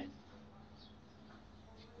ရှိပါတယ်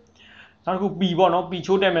နောက်တစ်ခုပီပေါ့နော်ပီ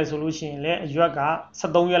ချိုးတက်မယ်ဆိုလို့ရှိရင်လည်းအရွက်က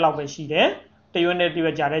73ရက်လောက်ပဲရှိတယ်တရွက်နဲ့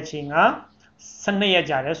တရွက်ကြာတဲ့ချိန်က12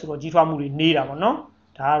ရက်ကြာတယ်ဆိုတော့ကြီးထွားမှုတွေနေတာပေါ့နော်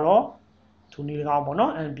ဒါကတော့သူနေကော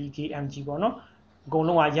င်းပေါ့နော် NPK MG ပေါ့နော်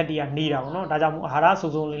အကုန်လုံးကရက်တရနေတာပေါ့နော်ဒါကြောင့်မို့အာဟာရစုံ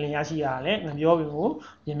စုံလင်လင်ရရှိရလဲငပြောပင်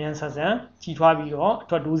ကိုမြန်မြန်ဆန်ဆန်ကြီးထွားပြီးတော့အ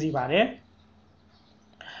ထွက်တိုးစေပါ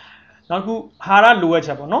တယ်နောက်တစ်ခုအာဟာရလိုအပ်ချ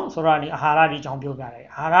က်ပေါ့နော်ဆိုတော့ဒီအာဟာရတွေအကြောင်းပြောပြတယ်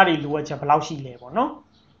အာဟာရတွေလိုအပ်ချက်ဘယ်လောက်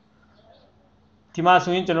ရှိလဲပေါ့နော်ဒီမှာ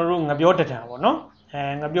ဆိုရင်ကျွန်တော်တို့ငပြောတံပေါ့နော်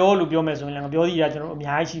ငပြောလို့ပြောမယ်ဆိုရင်လည်းငပြောသီးတာကျွန်တော်တို့အ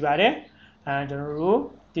များကြီးရှိပါတယ်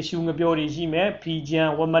ကျွန်တော်တို့တ िश ူးငပြောတွေရှိမယ်ဖီဂျန်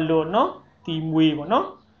ဝမလွတ်နော်တီမွေးပေါ့နော်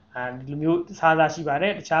ဒီလိုမျိုးစားစားရှိပါတ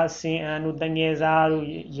ယ်တခြားစင်အန်တို့တငယ်စားတို့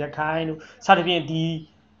ရခိုင်တို့စသဖြ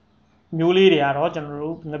င့်ဒီမျိုးလေးတွေကတော့ကျွန်တော်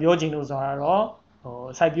တို့ငပြောချင်းတို့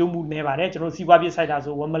ဆိုတာတော့စိုက်ပျိုးမှုနေပါတယ်ကျွန်တော်စီးပွားဖြစ်စိုက်တာ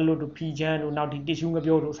ဆိုဝမလွတ်တို့ဖီဂျန်တို့နောက်ဒီတ िश ူး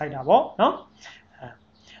ငပြောတို့စိုက်တာပေါ့နော်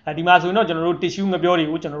ဒီမှာဆိုရင်တော့ကျွန်တော်တို့တ िश ူးငပြောတွေ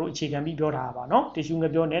ကိုကျွန်တော်တို့အခြေခံပြီးပြောထားပါနော်တ िश ူး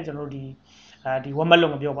ငပြောနဲ့ကျွန်တော်တို့ဒီဝ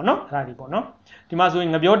မလွတ်ငပြောပေါ့နော်အဲ့ဒါဒီပေါ့နော်ဒီမှာဆိုရ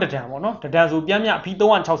င်ငပြောတံပေါ့နော်တံဆိုပြန်မြအဖီ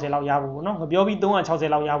360လောက်ရဖို့ပေါ့နော်ငပြောပြီး360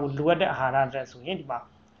လောက်ရဖို့လိုအပ်တဲ့အာဟာရတွေဆိုရင်ဒီမှာ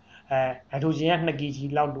ဟိုက်ဒရိုဂျင်က2 kg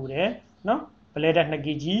လောက်လိုတယ်နော်ပလဲတက်2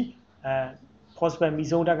 kg ဖော့စဖတ်မီ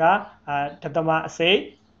ဇုံတက်ကဒသမအစိတ်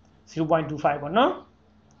 0.25 ပေါ့နော်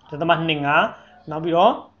ဒသမ25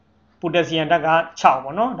နောက်ပြီးတော့ပိုတက်ဆီယမ်တက်က6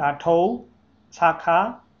ပေါ့နော်ဒါ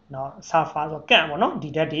ထုံဆာခါနော်ဆာဖာဆိုကန့်ပေါ့နော်ဒီ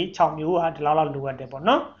ဓာတ်တွေ6မျိုးဟာဒီလောက်လိုအပ်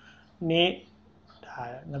တယ်ပေါ့နော်နေ့ဒါ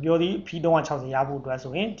ငပြောသည်ဖီ360ရဖို့အတွက်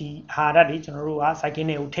ဆိုရင်ဒီအာဟာရတွေကျွန်တော်တို့ကစိုက်က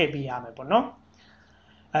င်းတွေကိုထည့်ပေးရမယ်ပေါ့နော်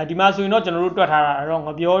ဒီမှာဆိုရင်တော့ကျွန်တော်တို့တွက်ထားတာတော့င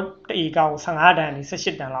ပြောတဧကကို15တန်နေ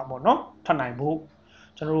18တန်လောက်ပေါ့နော်ထွက်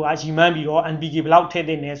နိုင်ဖို့ကျွန်တော်တို့ကရီမန်းပြီးတော့ NPK ဘယ်လောက်ထည့်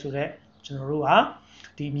သင့်နေဆိုတော့ကျွန်တော်တို့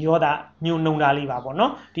ကဒီမြေနှုံတာ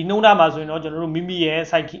လေးပါပေါ့နော်ဒီနှုံတာမှာဆိုရင်တော့ကျွန်တော်တို့မိမိရဲ့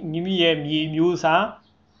စိုက်မိမိရဲ့မြေမျိုး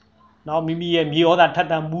စားနော်မိမိရဲ့မြေဩဇာ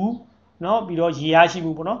ထက်သန်မှုနော်ပြီးတော့ရေရ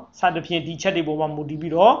ရှိမှုပေါ့နော်စသဖြင့်ဒီချက်တွေပေါ်မှာမူတည်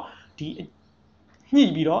ပြီးတော့ဒီ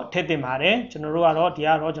ညှိပြီးတော့ထည့်တင်ပါတယ်ကျွန်တော်တို့ကတော့ဒီက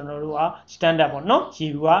တော့ကျွန်တော်တို့က standard ပေါ့နော်ရေ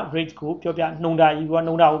ဘူးက rate ကိုပြောပြနှုံတာရေဘူး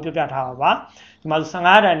ကနှုံတာကိုပြောပြထားပါပါဒီမှာ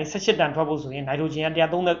15တန်နဲ့18တန်ထွက်ဖို့ဆိုရင်နိုက်ထရိုဂျင်က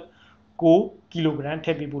139ကီလိုဂရမ်ထ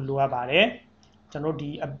ည့်ပေးဖို့လိုအပ်ပါတယ်ကျွန်တော်ဒီ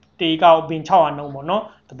တေကောက်ပင်600နှုံပေါ့နော်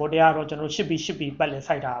သဘောတရားကတော့ကျွန်တော်8ပြီပတ်လဲ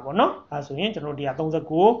စိုက်တာပေါ့နော်အဲဆိုရင်ကျွန်တော်ဒီက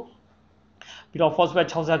39ပြီးတော့ phosphate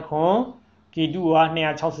 69 K2 က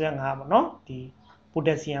265ပေါ့နော်ဒီ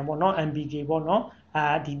potassium ပေါ့နော် NPK ပေါ့နော်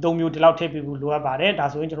ဒီ3မျိုးဒီလောက်ထည့်ပေးဖို့လိုအပ်ပါတယ်ဒါ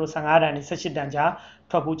ဆိုရင်ကျွန်တော်15တန်နဲ့18တန်ကြာ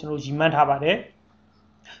ထွက်ဖို့ကျွန်တော်ရီမန်းထားပါ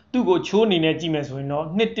တယ်သူ့ကိုချိုးအနေနဲ့ကြည့်မယ်ဆိုရင်တော့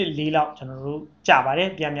1.4လောက်ကျွန်တော်တို့ကြာပါတယ်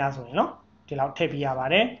ပြန်များဆိုရင်နော်ဒီလောက်ထည့်ပေး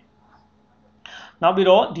ရပါတယ်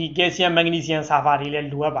နောက်ပြီးတော့ဒီကယ်လ်ဆီယမ်မက်ဂနီဆီယမ်ဆာဖာတွေလ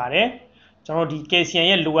ည်းလိုအပ်ပါတယ်ကျွန်တော်ဒီကယ်လ်ဆီ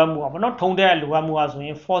ယမ်ရဲ့လိုအပ်မှုอ่ะပေါ့နော်ထုံတဲ့လိုအပ်မှုอ่ะ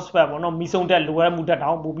ဆိုရင် phosphate ပေါ့နော်မီဆုံတဲ့လိုအပ်မှုတက်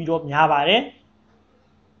တောင်ပို့ပြီးတော့များပါတယ်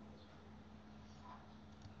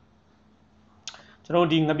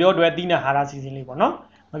ကျွန်တော်ဒီငပြောတွေတိနဟာရစီစဉ်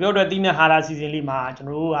လေးပေါ့နော်ငပြောတွေတိနဟာရစီစဉ်လေးမှာ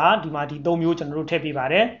ကျွန်တော်တို့ကဒီမှာဒီ3မျိုးကျွန်တော်တို့ထည့်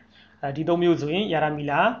ပေးပါတယ်ဒီ3မျိုးဆို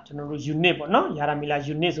ရင်ယာရာမီလာကျွန်တော်တို့ unit ပေါ့နော်ယာရာမီလာ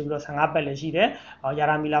unit ဆိုပြီးတော့15ပတ်လည်းရှိ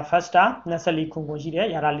တယ်ယာရာမီလာ faster 24ခွန်ရှိတယ်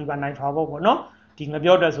ယာရာလီဗာနိုင်ထွာပေါ့နော်ဒီ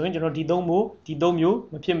ငပြောအတွက်ဆိုရင်ကျွန်တော်ဒီ3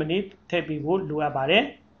မျိုးမဖြစ်မနေထည့်ပေးဖို့လိုအပ်ပါ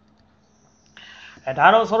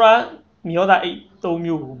တယ်ဒါတော့ဆိုတော့မြေဩဇာအိတ်3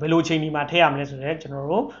မျိုးကိုဘယ်လိုချိန်ဒီမှာထည့်ရမလဲဆိုတော့ကျွန်တော်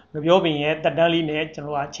တို့ငပြောပင်ရဲ့တက်တန်းလေးနဲ့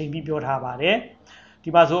ကျွန်တော်ကချိန်ပြီးပြောထားပါ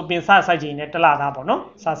တယ်ဒီမှာဆိုအပင်စစိုက်ချိန်နဲ့တလသားပေါ့နော်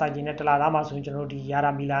စစိုက်ချိန်နဲ့တလသားမှာဆိုရင်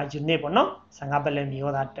ကျွန်တော်တို့ဒီယာရာမီလာ unit ပေါ့နော်15ပတ်လည်းမြေ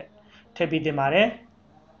ဩဇာထည့်ပေးတင်ပါတယ်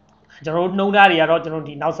ကျွန်တော်တို့နှုံသားတွေကတော့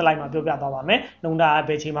ကျွန်တော်ဒီနောက် slide မှာပြောပြသွားပါမယ်နှုံသားဘ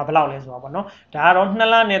ယ်ချိန်မှာဘယ်လောက်လဲဆိုတာပေါ့နော်ဒါကတော့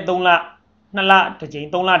2လနဲ့3လ2လတစ်ချိန်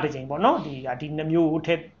3လတစ်ချိန်ပေါ့နော်ဒီ2မျိုးကို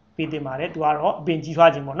ထည့်ပေးတင်ပါတယ်သူကတော့အပင်ကြီး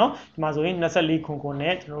ထွားခြင်းပေါ့နော်ဒီမှာဆိုရင်24ခွန်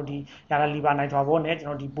နဲ့ကျွန်တော်ဒီယာရာလီဗာနိုင်ထွာပေါ့နဲ့ကျွန်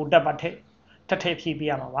တော်ဒီပိုတက်ပါထည့်ဖြည့်ပေး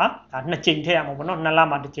ရမှာပါဒါ2ချိန်ထည့်ရမှာပေါ့နော်2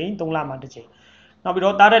လမှာတစ်ချိန်3လမှာတစ်ချိန်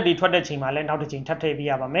နောက်ပြီးတော့တားတဲ့ဒီထွက်တဲ့ချိန်မှာလည်းနောက်တစ်ချိန်ထပ်ထည့်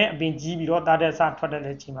ပေးရပါမယ်အပင်ကြီးပြီးတော့တားတဲ့စထွက်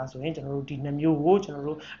တဲ့ချိန်မှာဆိုရင်ကျွန်တော်တို့ဒီ2မျိုးကို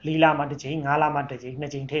ကျွန်တော်တို့4လမှာတစ်ချိန်5လမှာတစ်ချိန်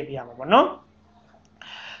2ချိန်ထည့်ပေးရမှာပေါ့နော်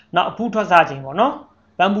နောက်အဖူးထွက်စား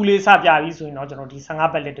ချိန်ပေါ့နော်ဘမ်ဘူလေးစပြပြီးဆိုရင်တော့ကျွန်တော်ဒီ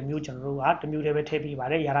15ပတ်လက်တစ်မျိုးကျွန်တော်တို့ကတစ်မျိုးတည်းပဲထည့်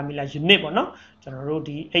ပေးပါတယ်ယာရာမီလာ unit ပေါ့နော်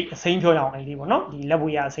ကျွန်တော်တို့ဒီအစိမ်းဖြောအောင်လေးပေါ့နော်ဒီလက်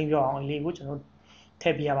ဝေးရအစိမ်းဖြောအောင်လေးကိုကျွန်တော်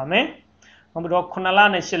ထည့်ပေးရပါမယ်နောက်ပြီးတော့9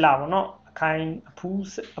လနဲ့10လပေါ့နော်အခိုင်အ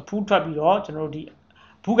ဖူးထွက်ပြီးတော့ကျွန်တော်တို့ဒီ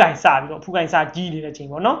ဖူးကင်စပြီးတော့ဖူးကင်စကြီးနေတဲ့ချိန်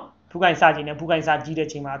ပေါ့နော်ဖူးကင်စချိန်နဲ့ဖူးကင်စကြီး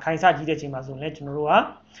တဲ့ချိန်မှာအခိုင်စကြီးတဲ့ချိန်မှာဆိုရင်လည်းကျွန်တော်တို့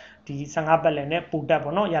ကဒီ15ပတ်လက်နဲ့ပူတက်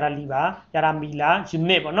ပေါ့နော်ယာရာမီလာ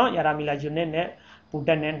unit ပေါ့နော်ယာရာမီလာ unit နဲ့ပူတ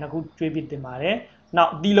က်နဲ့နှစ်ခုကျွေးပြီးတင်ပါတယ်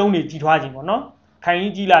နောက်အသီးလုံးတွေကြီးထွားခြင်းပေါ့နော်ခို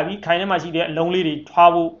င်ကြီးလာပြီးခိုင်ထဲမှာရှိတဲ့အလုံးလေး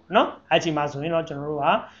တွေထွားဖို့နော်အဲ့ချိန်မှာဆိုရင်တော့ကျွန်တော်တို့က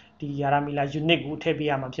ဒီယာရာမီလာ unit ကိုထည့်ပေး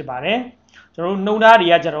ရမှာဖြစ်ပါတယ်ကျွန်တော်တို့နှုံ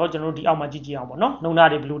သားတွေကကြတော့ကျွန်တော်တို့ဒီအောက်မှာကြည့်ကြည့်အောင်ပေါ့နော်နှုံသား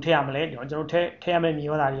တွေဘယ်လိုထည့်ရမလဲကျွန်တော်တို့ထည့်ရမယ့်မြေ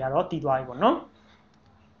ဩဇာတွေကတော့တည်သွား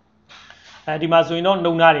ပြီပေါ့နော်ဒီမှာဆိုရင်တော့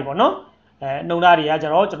နှုံသားတွေပေါ့နော်နှုံသားတွေ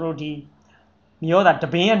ကကြတော့ကျွန်တော်တို့ဒီမြေဩဇာ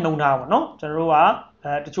တပင်းရဲ့နှုံသားပေါ့နော်ကျွန်တော်တို့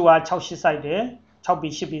ကတချို့က6-8 စိုက်တယ်6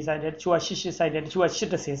 8 စိုက်တယ်တချို့က8 စိုက်တယ်တချို့က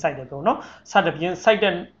8 10စိုက်တယ်ပေါ့နော်စသဖြင့်စိုက်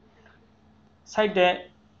တဲ့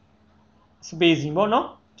spacing ပေါ့နော်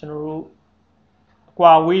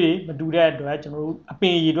ကျွန်တော်တို့ကွာဝေးတွေမတူတဲ့အတွက်ကျွန်တော်တို့အပင်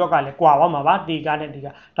ရည်အတွက်ကလည်းကွာသွားမှာပါတေကား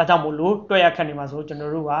နဲ့တေကားဒါကြောင့်မို့လို့တွက်ရခက်နေမှာဆိုကျွန်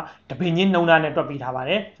တော်တို့ကတပင်ချင်းနှုံသားနဲ့တွက်ပေးထား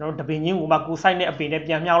ပါတယ်ကျွန်တော်တို့တပင်ချင်းကိုမှကိုစိုက်တဲ့အပင်နဲ့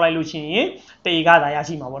ပြန်မြောက်လိုက်လို့ရှိရင်တေကားသာ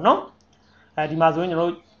ရရှိမှာပေါ့နော်ဒီမှာဆိုရင်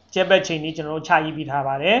ကျွန်တော်တို့ကျက်ဘက်ချိန်ကြီးကျွန်တော်တို့ချရေးပြီးထား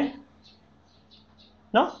ပါ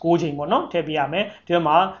တယ်နော်6ချိန်ပေါ့နော်ထည့်ပေးရမယ်ဒီ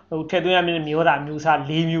မှာဟိုထည့်သွင်းရမယ့်မျိုးသားမျိုးစား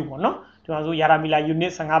4မျိုးပေါ့နော်ဒီမှာဆို Yara Mila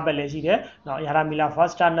unit 15ပတ်လည်းရှိတယ်နော် Yara Mila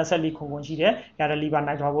Faster 24ခွန်ခွန်ရှိတယ် Yara Liver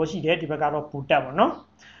Nitro ဘောရှိတယ်ဒီဘက်ကတော့ပူတက်ပေါ့နော်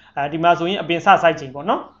ဒီမှာဆိုရင်အပင်စစိုက်ချိန်ပေါ့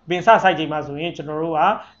နော်အပင်စစိုက်ချိန်မှာဆိုရင်ကျွန်တော်တို့က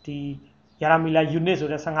ဒီ Yara Mila unit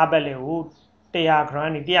ဆိုတဲ့15ပတ်လေးကို100 gram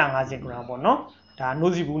နဲ့150 gram ပေါ့နော်ဒါ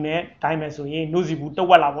နိုးစီဘူးနဲ့တိုင်းမယ်ဆိုရင်နိုးစီဘူး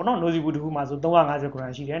တစ်ဝက်လောက်ပေါ့နော်နိုးစီဘူးတစ်ခုမှာဆို350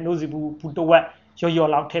 gram ရှိတယ်နိုးစီဘူးတစ်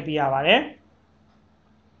ဝက်ရော်လောက်ထည့်ပေးရပါ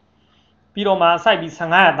တယ်ပြီးတော့မှစိုက်ပြီး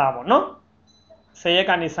1500သားပေါ့နော်10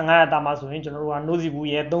ရက်ကနေ1500သားမှာဆိုရင်ကျွန်တော်တို့ကနိုးစီ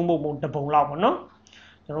ဘူးရဲ့3ပုံပုံ1ပုံလောက်ပေါ့နော်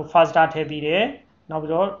ကျွန်တော်တို့ faster ထည့်ပြီးတယ်နောက်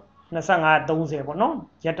ပြီးတော့25 30ပေါ့နော်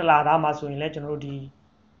ရက်တလာသားမှာဆိုရင်လည်း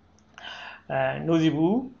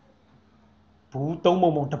ကျွန်တော်တို့ဒီနိုးစီဘူး3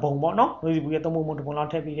ပုံပုံ1ပုံပေါ့နော်နိုးစီဘူးရဲ့3ပုံပုံ1ပုံလောက်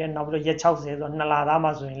ထည့်ပြီးတယ်နောက်ပြီးတော့ရက်60ဆိုတော့2လသား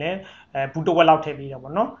မှာဆိုရင်လည်းဘူးတစ်ဝက်လောက်ထည့်ပြီးတယ်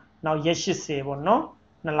ပေါ့နော်နောက်ရက်80ပေါ့နော်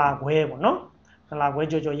2လခွဲပေါ့နော်2လခွဲ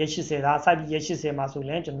ကြောရက်80သားစိုက်ပြီးရက်80မှာဆို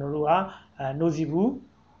ရင်ကျွန်တော်တို့ကနိုးစီဘူး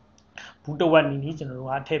တစ်ဝက်နီးကျွန်တော်တို့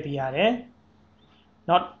ကထည့်ပေးရတယ်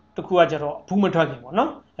နောက်တစ်ခုကကျတော့ဘူးမထွက်ခင်ပေါ့နော်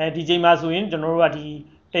ဒီချိန်မှာဆိုရင်ကျွန်တော်တို့ကဒီ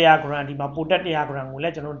100 gram ဒီမှာပိုတက်100 gram ကိုလ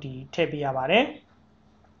ည်းကျွန်တော်တို့ဒီထည့်ပေးရပါ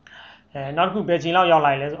တယ်နောက်တစ်ခုဘယ်ချိန်လောက်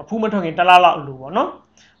ရောက်လာလဲဆိုအဖူးမထွက်ခင်1လလောက်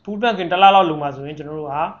လိုပေါ့နော်ဖူးထွက်ခင်1လလောက်လိုမှာဆိုရင်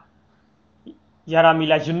ကျွန်တော်တို့က Yara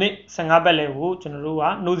Mila unit 15ပတ်လဲကိုကျွန်တော်တို့က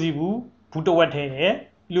နိုးစီဘူးတစ်ဝက်ထည့်တယ်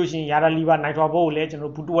ပြီးလို့ရှိရင် Yara Liver Nitro ဘောကိုလည်း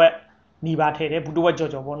ကျွန်တော်ဘူးတစ်ဝက်နီးပါထည့်တယ်ဘူးတစ်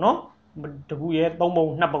ဝက်ကြော်ပေါ့နော်တကူရဲ့3ပုံ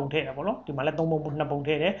2ပုံထည့်တယ်ပေါ့နော်ဒီမှာလည်း3ပုံ2ပုံထ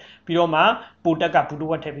ည့်တယ်ပြီးတော့မှပိုတက်ကဘူး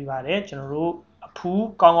တစ်ဝက်ထည့်ပေးပါတယ်ကျွန်တော်တို့အ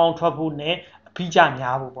ဖူးကောင်းကောင်းထွက်ဖို့နဲ့အဖီးကြ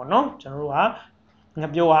များဖို့ပေါ့နော်ကျွန်တော်တို့ကငါ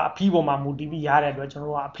ပြောကအဖီးပေါ်မှာမူတည်ပြီးရတဲ့အတွက်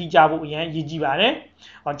ကျွန်တော်တို့ကအဖီးကြဖို့အရင်ရည်ကြည့်ပါတယ်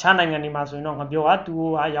။ချားနိုင်ငံတွေမှာဆိုရင်တော့ငါပြောကသူ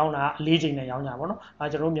ကရောင်းတာ4ချိန်နဲ့ရောင်းကြပါတော့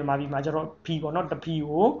။ကျွန်တော်တို့မြန်မာပြည်မှာကျတော့ဖီးပေါ့နော်တ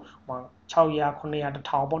ဖီးကို600 900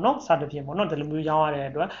 1000ပေါ့နော်စသဖြင့်ပေါ့နော်ဒီလိုမျိုးရောင်းရ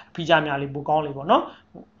တဲ့အတွက်အဖီးကြများလေးပိုကောင်းလေးပေါ့နော်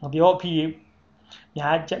။ငါပြောအဖီး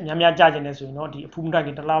များကြကျင်နေဆိုရင်တော့ဒီအဖူးမတက်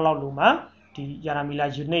ခင်တစ်လောက်လိုမှဒီ Yara Mila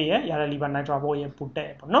unit ရဲ့ Yara Liver Nitro ဘောရဲ့ပိုတက်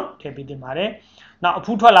ပေါ့နော်ထည့်ပေးတင်ပါတယ်။နောက်အ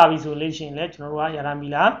ဖူးထွက်လာပြီဆိုလို့ရှိရင်လည်းကျွန်တော်တို့က Yara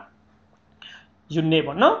Mila unit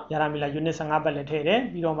ပေါ့နော် Yara Mila unit 15ပတ်လည်းထည့်တယ်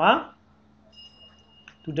ပြီးတော့မှ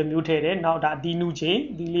သူတစ်မျိုးထည့်တယ်နောက်ဒါအတီးနု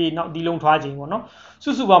ချိန်ဒီလေးနောက်ဒီလုံးထွားချိန်ပေါ့နော်စု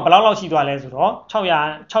စုပေါင်းဘယ်လောက်ရှိသွားလဲဆိုတော့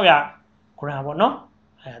600 gram ပေါ့နော်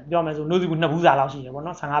ပြောမယ်ဆိုနိုးစီဘူး2ဘူးစာလောက်ရှိတယ်ပေါ့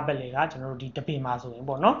နော်15ပတ်လေကကျွန်တော်တို့ဒီတပင်မှာဆိုရင်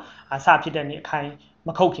ပေါ့နော်အစဖြစ်တဲ့နေ့အခိုင်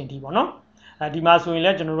မခုတ်ခင်ဒီပေါ့နော်ဒီမှာဆိုရင်လ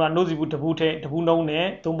ည်းကျွန်တော်တို့ကနိုးစီဘူး1ဘူးထဲ1ဘူးနှုံးနဲ့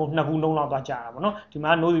3ဘူး2ဘူးနှုံး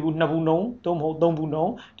လောက်သွားကြတာပေါ့နော်ဒီမှာနိုးစီဘူး2ဘူးနှုံး3ဘူး3ဘူးနှုံး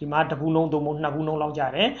ဒီမှာ1ဘူးနှုံး3ဘူး2ဘူးနှုံး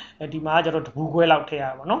လောက်ကြတယ်ဒီမှာကျတော့1ဘူးခွဲလောက်ထည့်ရ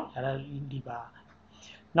ပါပေါ့နော်ဒီပါ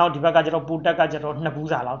နောက်ဒီဘက်ကကျတော့ပိုတက်ကကျတော့2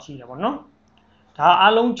ဘူးစာလောက်ရှိတယ်ပေါ့နော်ဒါ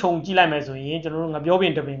အားလုံးခြုံကြည့်လိုက်မယ်ဆိုရင်ကျွန်တော်တို့ငပြော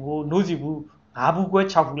ပင်တပင်ကိုနိုးစီဘူး5ဘူးခွဲ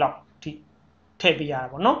6ဘူးလောက်ထိထည့်ပေးရတာ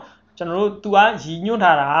ပေါ့နော်ကျွန်တော်တို့သူကရည်ညွှ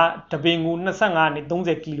န်းထားတာတပင်ကို25နဲ့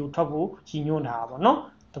30ကီလိုထွက်ဖို့ရည်ညွှန်း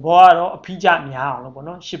ထားတာပေါ့နော်သဘောကတော့အဖီးကြများ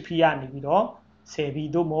အောင်လို့ပေါ့နော်10ဖီးကနေပြီးတော့10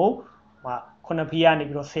ဖီးတို့မဟုတ်9ဖီးကနေ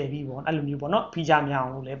ပြီးတော့10ဖီးပေါ့အဲ့လိုမျိုးပေါ့နော်အဖီးကြများ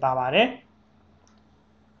အောင်လို့လည်းပါပါတယ်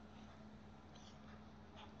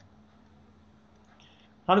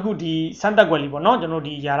နောက်တစ်ခုဒီစမ်းတက်ကွက်လေးပေါ့နော်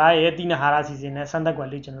ကျွန်တော်ဒီ Yara ရဲ့တိနဟာရစီစဉ်နဲ့စမ်းတက်ကွက်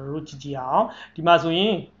လေးကျွန်တော်တို့ကြည့်ကြည့်အောင်ဒီမှာဆိုရ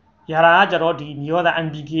င် Yara ကကျတော့ဒီမြေရောသား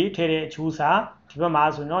NPK ထည့်တဲ့အချိုးစာဒီဘက်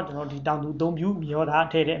မှာဆိုရင်တော့ကျွန်တော်ဒီတောင်သူ3ဖြူမြေရောသား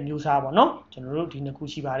ထည့်တဲ့အမျိုးအစားပေါ့နော်ကျွန်တော်တို့ဒီနှစ်ခု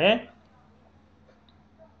ရှိပါတယ်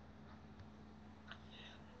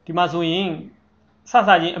ဒီမှာဆိုရင်စ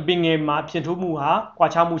ချင်းအပင်ငယ်မှာဖြစ်ထွန်းမှုဟာကွာ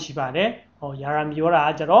ခြားမှုရှိပါတယ်Yara မြေရော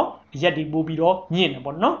သားကကျတော့အရက်ဒီပို့ပြီးတော့ညင့်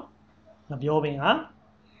တယ်ပေါ့နော်ငပြောပင်က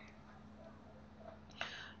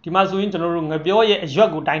ဒီမှာဆိုရင်ကျွန်တော်တို့ငပြောရဲ့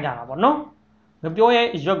အရွက်ကိုတိုင်းတာတာပေါ့နော်ငပြောရဲ့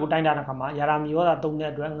အရွက်ကိုတိုင်းတာတဲ့ခါမှာ Yara မြေရောသားသုံးတဲ့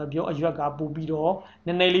အတွက်ငပြောအရွက်ကပို့ပြီးတော့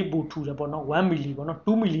နည်းနည်းလေးပို့ထူတယ်ပေါ့နော်1မီလီပေါ့နော်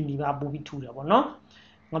2မီလီနီးပါးပို့ပြီးထူ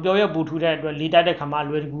တယ်ပေါ့နော်ငပြောရဲ့ပို့ထူတဲ့အတွက်လေးတိုက်တဲ့ခါ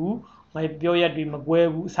မှာလွယ်တကူငပြောရဲ့တွေမ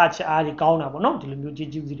ကွဲဘူးအစချက်အားတွေကောင်းတာပေါ့နော်ဒီလိုမျိုးကြ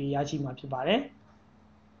ည့်ကြည့်စီတွေရရှိမှာဖြစ်ပါ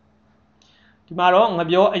တယ်ဒီမှာတော့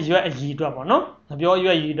ငပြောအရွက်အရည်အတွက်ပေါ့နော်ငပြော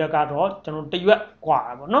အရွက်အရည်အတွက်ကတော့ကျွန်တော်တရွက်กว่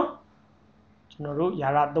าတာပေါ့နော်ကျွန်တော်တို့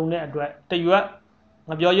Yara သုံးတဲ့အတွက်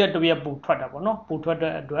တရွက်ငပြောရွက်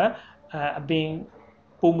တစ်ရွက်ပို့ထွက်တာပေါ့နော်ပို့ထွက်တဲ့အတွက်အ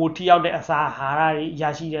ပင်ပုံမူထိရောက်တဲ့အစာအာဟာရတွေရ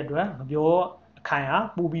ရှိတဲ့အတွက်ငပြောအခိုင်ဟာ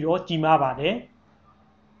ပို့ပြီးတော့ကြီးမားပါတယ်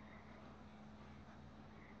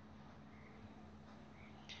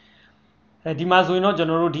ဒီမှာဆိုရင်တော့ကျွန်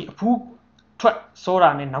တော်တို့ဒီအဖူးထွက်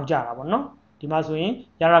စောတာနဲ့နောက်ကြတာပေါ့နော်ဒီမှာဆိုရင်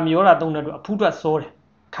Yara မြေရောတာသုံးတဲ့အတွက်အဖူးထွက်စောတယ်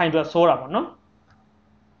ခိုင်ထွက်စောတာပေါ့နော်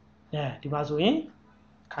ဒီမှာဆို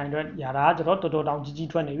ရင်ခိုင်အတွက်ရာတာကျွန်တော်တော်တော်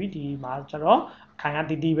တောင်ကြီးထွက်နေပြီဒီမှာကျွန်တော်ခိုင်က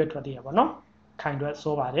တီးတီးပဲထွက်သေးရပါတော့ခိုင်အတွက်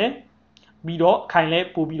စောပါတယ်ပြီးတော့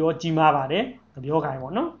ခိုင်လဲပို့ပြီးတော့ကြီးမားပါတယ်ငပြော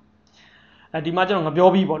ခိုင်ပေါ့နော်ဒီမှာကျွန်တော်ငပြော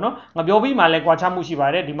ပြီးပေါ့နော်ငပြောပြီးမှာလဲကွာခြားမှု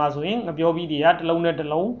ရှိပါတယ်ဒီမှာဆိုရင်ငပြောပြီးတွေကတစ်လုံးနဲ့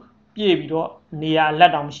တစ်လုံးပြည့်ပြီးတော့နေရာ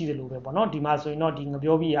လက်တောင်မရှိသလိုပဲပေါ့နော်ဒီမှာဆိုရင်တော့ဒီင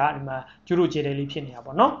ပြောပြီးကဒီမှာကျိုးတို့ကျဲတယ်လေးဖြစ်နေတာ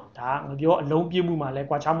ပေါ့နော်ဒါငပြောအလုံးပြည့်မှု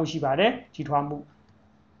မှာလဲကွာခြားမှုရှိပါတယ်ကြီးထွားမှု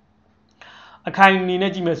အခိုင်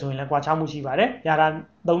အနေနဲ့ကြည့်မယ်ဆိုရင်လည်းကွာခြားမှုရှိပါတယ်ရာတာ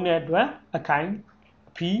သုံးတဲ့အတွက်အခိုင်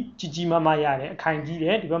အဖီးကြီးကြီးမားမားရတယ်အခိုင်ကြီး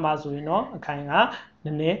တယ်ဒီဘက်မှာဆိုရင်တော့အခိုင်က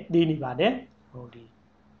နည်းနည်းသေးနေပါတယ်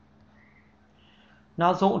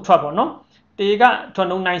ဟိုဒီနောက်ဆုံးအထွက်ပေါ့နော်တေကထွက်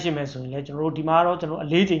နှုန်းနိုင်ရှင်းမယ်ဆိုရင်လည်းကျွန်တော်တို့ဒီမှာတော့ကျွန်တော်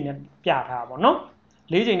အလေးချိန်နဲ့ပြ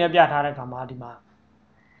ထားတာပေါ့နော်လေးချိန်နဲ့ပြထားတဲ့အခါမှာဒီမှာ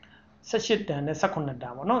18တန်နဲ့18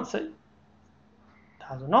တန်ပေါ့နော်ဒါဆို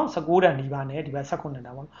နော်19တန်ဒီပါနဲ့ဒီဘက်18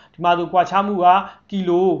တန်ပေါ့နော်ဒီမှာဆိုကွာခြားမှုကကီ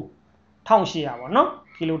လို1800ပေါ့နော်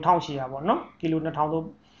ကီလို1800ပေါ့နော်ကီလို2000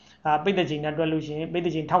ဆိုပိတ်တဲ့ချိန်နဲ့တွက်လို့ရှိရင်ပိတ်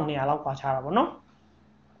တဲ့ချိန်1200လောက်ကွာခြားတာပေါ့နော်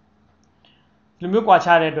ဒီလိုမျိုး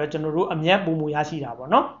ကွာခြားတဲ့အတွက်ကျွန်တော်တို့အမြတ်ပုံမူရရှိတာပေါ့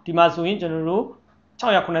နော်ဒီမှာဆိုရင်ကျွန်တော်တို့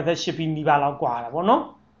688ပြီးနီးပါးလောက်ကွာတာပေါ့နော်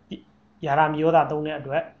ရာရာမျိုးသားသုံးတဲ့အ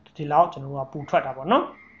တွက်ဒီလောက်ကျွန်တော်တို့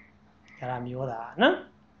ကပူထွက်တာပေါ့နော်ရာရာမျိုးသားနော်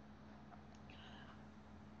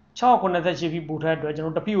688ပြီးပူထွက်အတွက်ကျွန်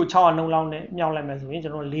တော်တို့တပိကို600နှုန်းလောက်နဲ့မြောက်လိုက်မယ်ဆိုရင်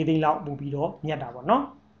ကျွန်တော်4သိန်းလောက်ပူပြီးတော့မြတ်တာပေါ့နော်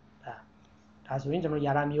ဒါဆိုရင်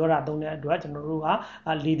ကျွန်တော်ရာရာမျိုးသားသုံးတဲ့အတွက်ကျွန်တော်တို့က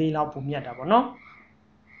4သိန်းလောက်ပူမြတ်တာပေါ့နော်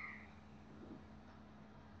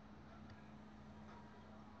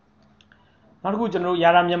နောက်တစ်ခု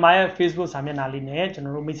ကျွန်တော်တို့ရာရာမြန်မာရဲ့ Facebook စာမျက်နှာလေးနဲ့ကျွန်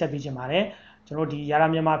တော်တို့မိတ်ဆက်ပေးချင်ပါတယ်ကျွန်တော်တို့ဒီရာရာ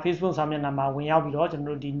မြန်မာ Facebook စာမျက်နှာမှာဝင်ရောက်ပြီးတော့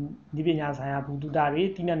ကျွန်တော်တို့ဒီနည်းပညာဆိုင်ရာဘူတုဒ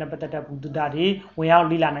တွေတိနက်နဲ့ပတ်သက်တဲ့ဘူတုဒတွေဝင်ရောက်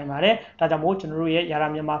လေ့လာနိုင်ပါတယ်ဒါကြောင့်မို့ကျွန်တော်တို့ရဲ့ရာရာ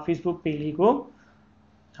မြန်မာ Facebook page လေးကို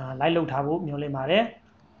like လုပ်ထားဖို့မျှော်လင့်ပါတယ်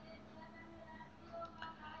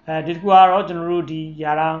ဒီတစ်ခုကတော့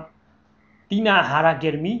ကျွန်တော်တို့ဒီရာရာတိနဟာရာ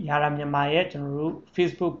Academy ရာရာမြန်မာရဲ့ကျွန်တော်တို့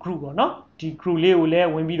Facebook group ပေါ့နော်ဒီ group လေးကိုလည်း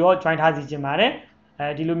ဝင်ပြီးတော့ join ထားစီချင်ပါတယ်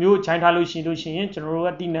ဒီလိုမျိုး join ထားလို့ရှိရင်ကျွန်တော်တို့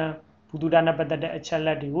ကတိနဘူတုဒနဲ့ပတ်သက်တဲ့အချက်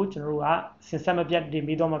လက်တွေကိုကျွန်တော်တို့ကစင်ဆက်မပြတ်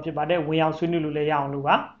တင်ပေးတော့မှာဖြစ်ပါတယ်ဝင်အောင်ဆွေးနွေးလို့လည်းရအောင်လို့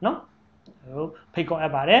ပါเนาะကျွန်တော်တို့ဖိတ်ခေါ်အ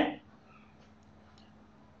ပ်ပါ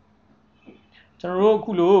တယ်ကျွန်တော်တို့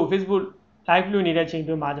အခုလို Facebook live လုပ်နေတဲ့ချိန်တွ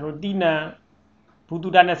င်းမှာကျွန်တော်တို့တိနဘူတု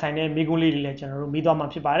ဒနဲ့ဆိုင်တဲ့မေးခွန်းလေးတွေလည်းကျွန်တော်တို့မေးသွား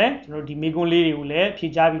မှာဖြစ်ပါတယ်ကျွန်တော်တို့ဒီမေးခွန်းလေးတွေကိုလည်း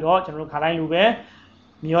ဖြေကြားပြီးတော့ကျွန်တော်တို့ခါတိုင်း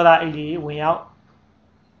လိုပဲမြောသားအိတ်လေးဝင်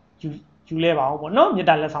ရောက်ယူလဲပါအောင်ပေါ့နော်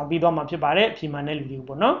မြေတားလက်ဆောင်ပေးသွားမှာဖြစ်ပါတယ်ဖြေမှန်တဲ့လူတွေ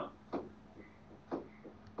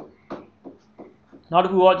ကိုပေါ့နော်နောက်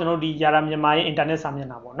တစ်ခုတော့ကျွန်တော်တို့ဒီရာရာမြန်မာရဲ့ internet စာမျက်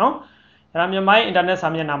နှာပေါ့နော်ရာရာမြန်မာရဲ့ internet စာ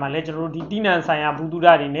မျက်နှာမှာလည်းကျွန်တော်တို့ဒီတိနန်ဆိုင်ရာဘူတုဒ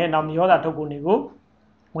တွေနဲ့နောက်မြေသားထုတ်ကုန်တွေ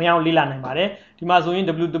ကိုဝင်ရောက်လေ့လာနိုင်ပါတယ်ဒီမှာဆိုရင်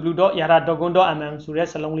www.yara.com.mm ဆိုတဲ့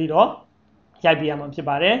စာလုံးလေးတော့ရိုက်ပြရမှာဖြစ်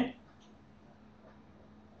ပါ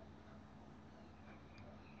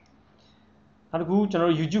တယ်နောက်တစ်ခုကျွန်တော်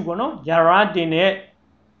တို့ YouTube ပေါ့နော် Yara တင်တဲ့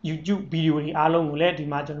YouTube ဗီဒီယိုတွေအားလုံးကိုလည်းဒီ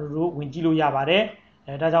မှာကျွန်တော်တို့ဝင်ကြည့်လို့ရပါတယ်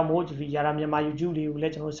ဒါကြောင့်မို့ဒီ Yara မြန်မာ YouTube တွေကို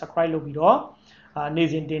လည်းကျွန်တော်တို့ subscribe လုပ်ပြီးတော့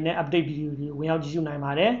နေ့စဉ်တင်တဲ့ update ဗီဒီယိုတွေဝင်ရောက်ကြည့်ရှု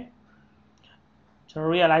နိုင်ပါတယ်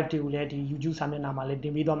ကျွန်တော်တို့ရဲ့ live တွေကိုလည်းဒီ YouTube စာမျက်နှာမှာလည်း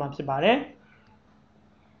တင်ပေးသွားမှာဖြစ်ပါတယ်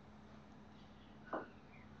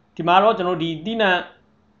ဒီမှာတော့ကျွန်တော်ဒီတိ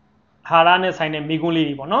နဟာရနဲ့ဆိုင်တဲ့မေကွန်း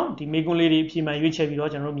လေးတွေပေါ့နော်ဒီမေကွန်းလေးတွေအပြ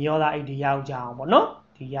ည့်မှရွေးချယ်ပြီးတော့ကျွန်တော်တို့မြေရောသားအိတ်တွေရအောင်ကြ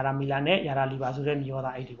အောင်ပေါ့နော်ဒီယာရာမီလာနဲ့ယာရာလီပါဆိုတဲ့မြေရော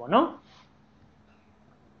သားအိတ်တွေပေါ့နော်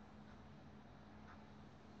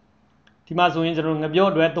ဒီမှာဆိုရင်ကျွန်တော်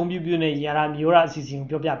ငပြောအတွက်သုံးပြနဲ့ယာရာမျိုးရာအစီအစဉ်ကို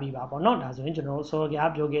ပြောပြပေးပါပေါ့နော်ဒါဆိုရင်ကျွန်တော်တို့စောက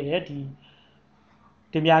ပြောခဲ့တဲ့ဒီ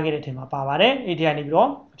တင်ပြခဲ့တဲ့ထဲမှာပါပါတယ်အဲ့ဒီ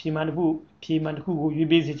ကနေပြီးတော့အဖြေမှန်တစ်ခု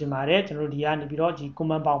ကိုရွေးပေးစေချင်ပါတယ်ကျွန်တော်တို့ဒီကနေပြီးတော့ဒီ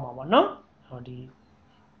comment ပေါက်မှာပေါ့နော်ဟောဒီ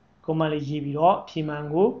comment လေးရေးပြီးတော့အဖြေမှန်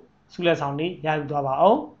ကိုစုလက်ဆောင်လေး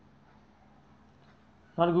ရယူသွားပါအောင်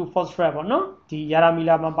နောက်တစ်ခု false threat ပေါ့နော်ဒီယာရာမီ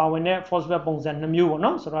လာမှာပါဝင်တဲ့ false threat ပုံစံ2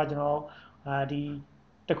မျိုးပေါ့နော်ဆိုတော့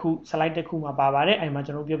ကျွန်တော်ဒီတစ်ခု slide တစ်ခုမှာပါပါတယ်အဲ့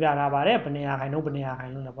မှာကျွန်တော်ပြောပြထားပါတယ်ဘယ်နေရာခိုင်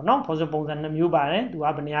နှုန်းနဲ့ပေါ့နော် false ပုံစံ2မျိုးပါတယ်သူ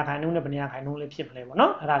ကဘယ်နေရာခိုင်နှုန်းနဲ့ဘယ်နေရာခိုင်နှုန်းလေးဖြစ်မလဲပေါ့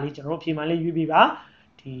နော်အဲ့ဒါလေးကျွန်တော်တို့အဖြေမှန်လေးရွေးပြီးပါ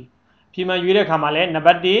ဒီအဖြေမှန်ရွေးတဲ့အခါမှာလ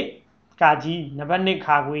ည်းနံပါတ်1ကာကြီးနံပါတ်2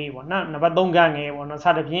ခါခွေးပေါ့နော်နံပါတ်3ကငယ်ပေါ့နော်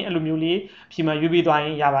စသဖြင့်အဲ့လိုမျိုးလေးအဖြေမှန်ရွေးပြီးသွားရ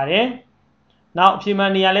င်ရပါတယ်နောက်အ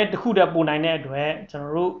ဖြေမှန်နေရာလဲတစ်ခုတည်းပို့နိုင်တဲ့အတွက်ကျွန်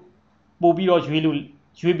တော်တို့ပို့ပြီးတော့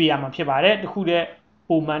ရွေးပေးရမှာဖြစ်ပါတယ်တစ်ခုတ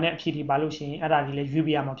ည်းပုံမှန်တဲ့အဖြေတွေပါလို့ရှိရင်အဲ့ဒါကြီးလ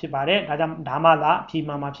ည်းရွေးပေးရမှာဖြစ်ပါတယ်ဒါကြောင့်ဒါမှသာအဖြေ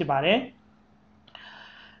မှန်မှာဖြစ်ပါတယ်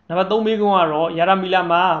နံပါတ်3မေးခွန်း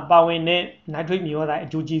ကတော့ယာရာမီလာမှာပါဝင်တဲ့နိုက်ထရိတ်မြေရောသားအ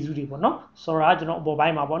ကျိုးကျေးဇူးတွေပေါ့နော်ဆိုတော့ကျွန်တော်အပေါ်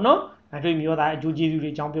ပိုင်းမှာပေါ့နော်နိုင်ထရိတ်မြေရောသားအကျိုးကျေးဇူးတွေ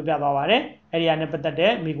အကြောင်းပြောပြသွားပါတယ်အဲ့ဒီကနေပတ်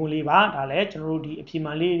သက်တဲ့မေးခွန်းလေးပါဒါလည်းကျွန်တော်တို့ဒီအဖြေမှ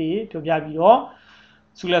န်လေးတွေပြောပြပြီးတော့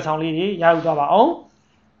စုလက်ဆောင်လေးတွေရယူသွားပါအောင်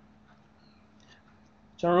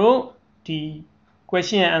ကျွန်တော်တို့ဒီ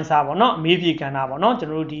question and answer ပေါ့နော်မေးဖြေကဏ္ဍပေါ့နော်ကျွ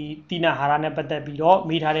န်တော်တို့ဒီတိနဟာရနဲ့ပတ်သက်ပြီးတော့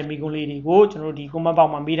မေးထားတဲ့မေးခွန်းလေးတွေကိုကျွန်တော်တို့ဒီ comment box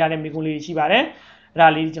မှာမေးထားတဲ့မေးခွန်းလေးတွေရှိပါတယ်အဲ့ဒါ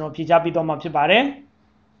လေးကျွန်တော်ဖြေချပေးတော့မှာဖြစ်ပါတယ်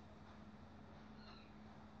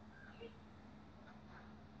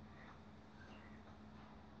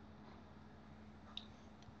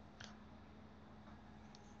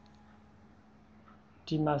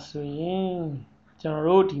ဒီမှာဆိုရင်ကျွန်တော်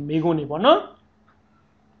တို့ဒီမေးခွန်းတွေပေါ့နော်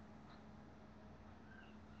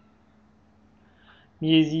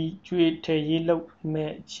မြေစီကျွေးထည့်ရေးလုပ်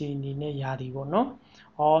မဲ့အခြေအနေနဲ့ယာတီပေါ့နော်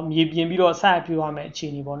။မြေပြင်ပြီးတော့ဆက်ပြရမယ့်အခြေ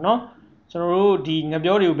အနေပေါ့နော်။ကျွန်တော်တို့ဒီင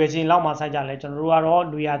ပြောတွေကိုဘယ်ချိန်လောက်မှစိုက်ကြလဲကျွန်တော်တို့ကတော့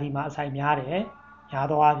နွေရာသီမှာအဆိုင်များတယ်။ညာ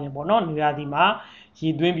တော့အပြင်ပေါ့နော်။နွေရာသီမှာရေ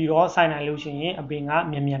သွင်းပြီးတော့စိုက်နိုင်လို့ရှိရင်အပင်က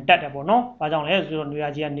မြန်တက်တယ်ပေါ့နော်။ဘာကြောင့်လဲဆိုတော့နွေရာ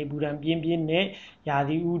သီကနေပူဒဏ်ပြင်းနဲ့ရာ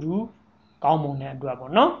သီဥတုကောင်းမွန်တဲ့အတွက်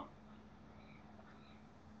ပေါ့နော်။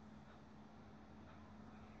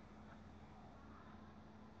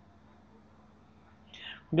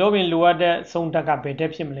ပြောပင်လိုအပ်တဲ့စုံတက်ကဘယ်တ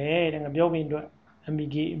က်ဖြစ်မလဲတဲ့ငပြောပင်အတွက်အမိ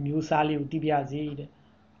ကြီးအမျိုးစားလေးကိုသိပြစီတဲ့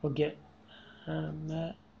ဟုတ်ကဲ့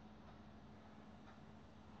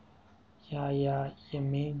ရာယ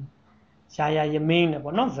မင်းနဲ့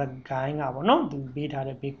ပေါ့နော်ဇဂိုင်းကပေါ့နော်သူပေးထား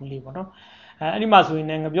တဲ့ပေးခွန်းလေးပေါ့နော်အဲ့ဒီမှာဆိုရင်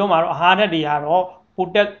လည်းငပြောမှာတော့အဟာဓာတ်တွေကတော့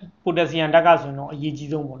ပိုတက်ဆီယမ်ဓာတ်ကဆိုရင်တော့အရေးကြီး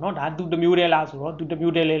ဆုံးပေါ့နော်ဒါသူတစ်မျိုးတည်းလားဆိုတော့သူတစ်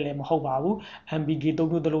မျိုးတည်းလည်းမဟုတ်ပါဘူး MPK 3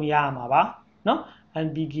မျိုးသလုံးရရမှာပါနော်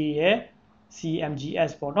MPK ရဲ့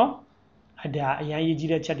CMGS ပေါ့နော်အဲ့ဒါအရင်ရေး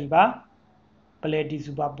ကြီးတဲ့ချက်တွေပါပလက်တီ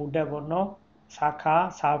စူပါပိုတက်ပေါ့နော်ဆာခါ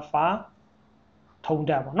ဆာဖာထုံး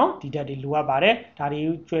တက်ပေါ့နော်ဒီတက်တွေလိုအပ်ပါတယ်ဒါတွေ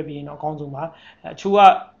ကျွဲပြီးရင်တော့အကောင်းဆုံးပါအချို့က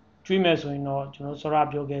ကျွေးမယ်ဆိုရင်တော့ကျွန်တော်စောရ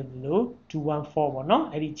ပြောခဲ့သလို214ပေါ့နော်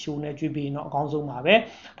အဲ့ဒီချိုးနဲ့ကျွေးပြီးရင်တော့အကောင်းဆုံးပါပဲ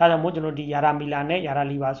ဒါကြောင့်မို့ကျွန်တော်ဒီယာရာမီလာနဲ့ယာရာ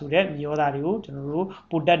လီပါဆိုတဲ့မြေရောသားတွေကိုကျွန်တော်တို့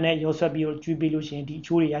ပိုတက်နဲ့ရောဆွဲပြီးတော့ကျွေးပြီးလို့ရှိရင်ဒီအ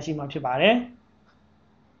ချိုးတွေရရှိမှာဖြစ်ပါတယ်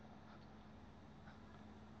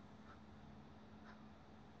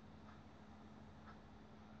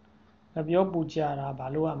ပြောပူကြတာဘာ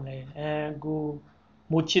လို့ရမလဲကို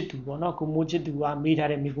မိုးချစ်သူပေါ့နော်ကိုမိုးချစ်သူကမေးထား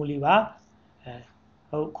တဲ့မိကုန်းလေးပါ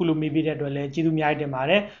ဟုတ်ခုလိုမေးပေးတဲ့အတွက်လည်းကျေးဇူးအများကြီးတင်ပါ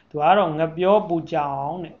တယ်သူကတော့ငပြောပူကြအော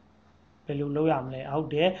င်တဲ့ဘယ်လိုလုပ်ရမလဲဟုတ်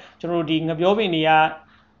တယ်ကျွန်တော်တို့ဒီငပြောပင်တွေက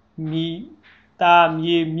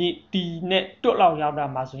မြေမြစ်တီနဲ့တွတ်လောက်ရောက်တာ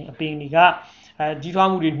မှာဆိုရင်အပင်တွေကကြီးထွား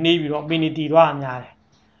မှုတွေနှေးပြီးတော့အပင်တွေတည်သွားများတယ်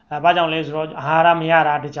ဘာကြောင့်လဲဆိုတော့အာဟာရမရ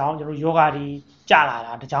တာတကြောင်ကျွန်တော်ယောဂတွေကျလာ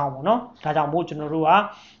တာတကြောင်ပေါ့နော်ဒါကြောင့်မို့ကျွန်တော်တို့က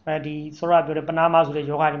ဒီဆိုရပြောတဲ့ပနာမဆိုတဲ့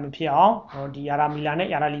ယောဂတွေမဖြစ်အောင်ဒီယာရာမီလာနဲ့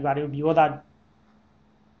ယာရာလီပါတွေကိုမြေဩသား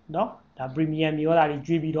နော်ဒါပရီမီယံမြေဩသားတွေ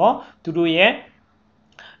ကျွေးပြီးတော့သူတို့ရဲ့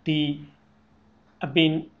ဒီအပင်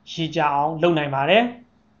ရေကြအောင်လုပ်နိုင်ပါတယ်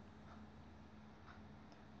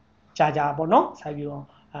ကြာပေါ့နော်ဆိုင်ပြီးတော့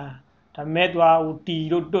ဒါပေမဲ့သူကဟိုတီ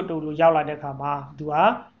တို့တွတ်တို့လို့ရောက်လာတဲ့ခါမှာသူက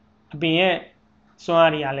အပင်ရဲ့စွမ်း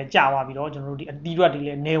အားတွေကလည်းကျသွားပြီးတော့ကျွန်တော်တို့ဒီအတီးရွက်တွေလ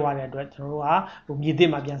ည်းနှဲသွားတဲ့အတွက်ကျွန်တော်တို့ကဟိုမြေသစ်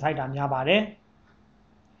မှာပြန်ဆိုင်တာများပါတယ်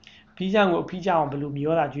ဖီးချောင်းကိုအဖီးချောင်းဘယ်လိုမြေ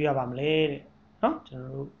ဩသားကျွေးရပါမလဲတဲ့နော်ကျွန်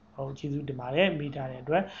တော်တို့ဟိုကျေးဇူးတင်ပါတယ်မိထားတဲ့အ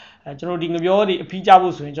တွက်ကျွန်တော်ဒီငပြောဒီအဖီးကြ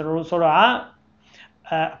ဖို့ဆိုရင်ကျွန်တော်တို့ဆိုတော့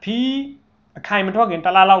အဖီးအခိုင်မထွက်ခင်တ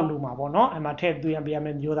လားလောက်လိုမှာပေါ့နော်အဲ့မှာထည့်သွင်းပေးရမ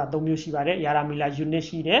ယ့်မျိုးသား၃မျိုးရှိပါတယ်ယာရာမီလာယူနစ်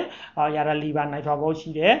ရှိတယ်ယာရာလီဗာနိုက်ထရာဘောရှိ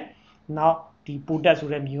တယ်နောက်ဒီပိုတက်ဆို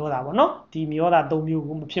တဲ့မျိုးသားပေါ့နော်ဒီမျိုးသား၃မျိုး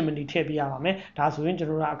ကိုမဖြစ်မနေထည့်ပေးရပါမယ်ဒါဆိုရင်ကျွန်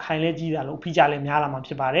တော်တို့အခိုင်လဲကြီးတာလို့အဖီးကြလဲများလာမှာ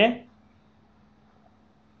ဖြစ်ပါတယ်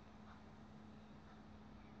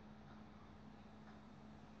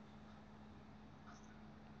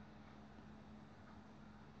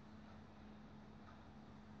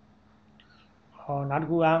နောက်တစ်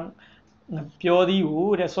ခုကပြောသည်ကို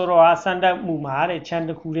တဲ့ဆိုတော့စမ်းတက်မှုမှာတဲ့ခြံ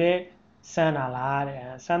တစ်ခုတည်းစမ်းတာလားတဲ့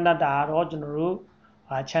စမ်းတက်တာတော့ကျွန်တော်တို့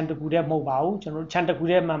ခြံတစ်ခုတည်းမဟုတ်ပါဘူးကျွန်တော်တို့ခြံတစ်ခု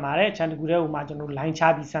တည်းမှန်ပါတယ်ခြံတစ်ခုတည်းဟိုမှာကျွန်တော်လိုင်းချ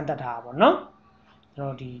ပြီးစမ်းတက်တာပါเนาะကျွန်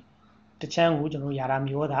တော်ဒီတချမ်းကိုကျွန်တော်ယာရာ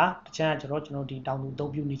မျိုးတာတချမ်းကကျွန်တော်ဒီတောင်သူအ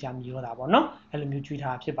သုံးပြုနေကြမျိုးတာပေါ့เนาะအဲ့လိုမျိုးကျွေး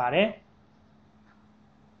ထားဖြစ်ပါတယ်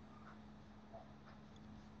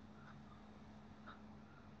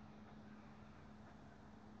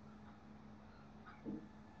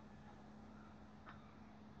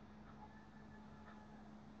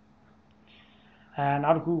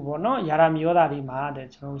နောက်တစ်ခုပေါ့နော်ယာရာမီယောသားတွေမှာတဲ့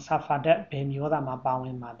ကျွန်တော်တို့ဆာဖာဒက်ဘယ်မီယောသားမှာပါဝ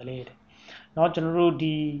င်ပါသလဲတဲ့เนาะကျွန်တော်တို့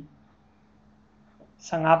ဒီ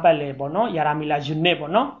15ပတ်လေပေါ့နော်ယာရာမီလာယူနစ်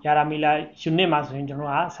ပေါ့နော်ယာရာမီလာယူနစ်မှာဆိုရင်ကျွန်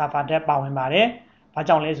တော်ကဆာဖာဒက်ပါဝင်ပါတယ်ဘာ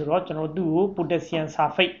ကြောင့်လဲဆိုတော့ကျွန်တော်တို့ကိုပိုတက်ဆီယမ်ဆာ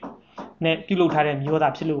ဖိတ်နဲ့ပြုလုပ်ထားတဲ့မီယော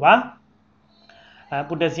သားဖြစ်လို့ပါ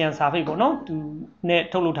ပိုတက်ဆီယမ်ဆာဖိတ်ပေါ့နော်သူနဲ့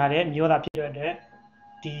ထုတ်လုပ်ထားတဲ့မီယောသားဖြစ်တဲ့အတွက်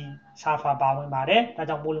ဒီဆာဖာပါဝင်ပါတယ်ဒါ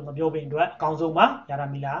ကြောင့်မို့လို့မပြောပင်အတွက်အကောင်းဆုံးပါယာရာ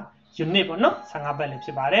မီလာယူနစ်ပေါ့နော်15ပတ်လေဖြ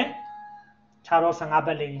စ်ပါတယ်ခြားတော့15ပ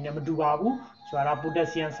တ်လေတွေနဲ့မတူပါဘူးဆိုတာပိုတက်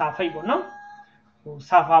ဆီယမ်ဆာဖိတ်ပေါ့နော်ဟို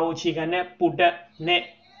ဆာဖာကိုအခြေခံတဲ့ပိုတက်နဲ့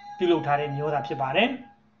ပြုလုပ်ထားတဲ့မျိုးသားဖြစ်ပါတယ်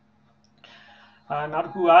နောက်တ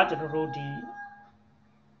စ်ခုကကျွန်တော်တို့ဒီ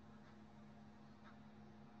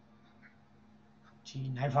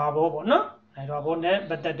နိုင်ဖာဘောပေါ့နော်နိုင်ဖာဘောနဲ့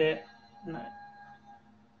ပတ်သက်တဲ့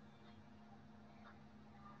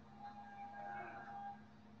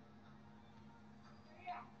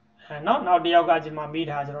နောက်တစ်ယောက်ကကျွန်မမေး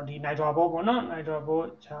ထားကျွန်တော်ဒီနိုင်ထွာဘောပေါ့နော်နိုင်ထွာဘော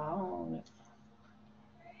ချောင်းနဲ့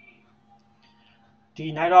ဒီ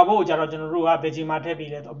နိုင်တော်ဘို့ကိုကြတော့ကျွန်တော်တို့ကဘယ်ချိန်မှထည့်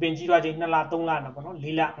ပြီးလဲဆိုအပင်ကြီးသွားချိန်2လ3လနော်ပေါ့နော်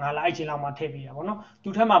4လ5လအဲ့ချိန်လောက်မှထည့်ပြီးတာပေါ့နော်သူ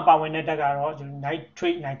ထက်မှပါဝင်တဲ့တက်ကတော့ကျွန်တော်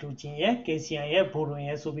nitrate nitrogen ရဲ့ calcium ရဲ့ boron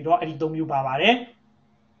ရဲ့ဆိုပြီးတော့အဲ့ဒီ3မျိုးပါပါတယ်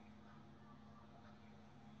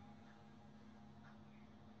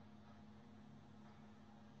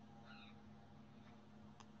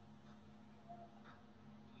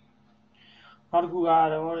နောက်တစ်ခုက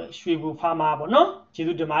တော့ရွှေဘူဖာမာပေါ့နော်ကျေး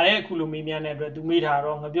ဇူးတင်ပါတယ်အခုလိုမေးမြန်းတဲ့အတွက်သူမေးထား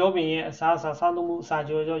တော့ငပြောပင်ရဲ့အစားအစာစားသုံးမှုအစာ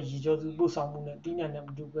ကြောရေကြောသူပို့ဆောင်မှုနဲ့တီးနှံနဲ့မ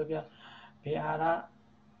တူပဲဗျဘယ်အာဟာရ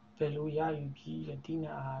ဘယ်လိုရယူပြီးတီး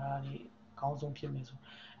နှံအာဟာရတွေအကောင်းဆုံးဖြစ်မယ်ဆို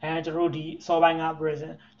ကျွန်တော်တို့ဒီစောပိုင်းက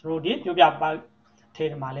present ကျွန်တော်တို့ဒီပြောပြပါထဲ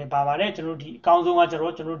မှာလည်းပါပါတယ်ကျွန်တော်တို့ဒီအကောင်းဆုံးကကျွန်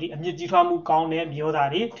တော်တို့ဒီအမြင့်ကြီးထွားမှုကောင်းတဲ့မျောတာ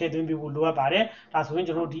တွေထည့်သွင်းပေးဖို့လိုအပ်ပါတယ်ဒါဆိုရင်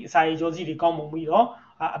ကျွန်တော်တို့ဒီအစာရေကြောစီတွေကောင်းမွန်ပြီးတော့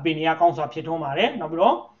အပင်တွေကကောင်းစွာဖြစ်ထွန်းပါတယ်နောက်ပြီး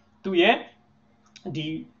တော့သူ့ရဲ့ဒီ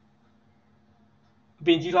အပ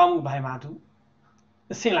င်ကြီးထွားမှုဘိုင်းမှာသူ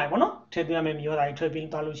အဆင့်လိုက်ပေါ့နော်ထည့်သွင်းရမယ့်မျောတာတွေထည့်ပေး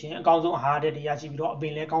သွားလို့ရှိရင်အကောင်းဆုံးအာဟာရတွေရရှိပြီးတော့အပ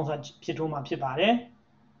င်လည်းကောင်းစွာဖြစ်ထွန်းမှာဖြစ်ပါတယ်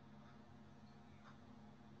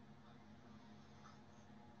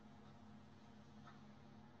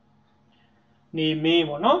နေမင်း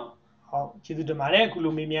ပေါ့နော်ဟုတ်ကျေးဇူးတင်ပါတယ်အခု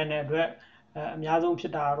လိုမေးမြန်းတဲ့အတွက်အများဆုံးဖြ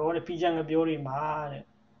စ်တာတော့ဖီးချန်ငပြောတွေမှာတဲ့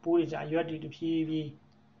ပိုးတွေကြအရွက်တွေတဖြည်းဖြည်း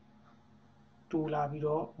တူလာပြီး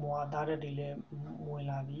တော့မွာသားတဲ့တွေလည်းဝင်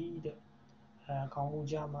လာပြီးတဲ့ခေါင်းကူး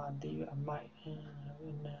ကြမှာအသေးအမိုက်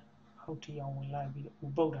နဲ့အောက်ထီအောင်ဝင်လာပြီးတော့ဥ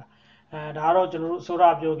ပုတ်တာဒါကတော့ကျွန်တော်တို့ဆိုရ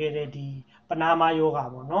ပြောခဲ့တဲ့ဒီပနာမယောဂါ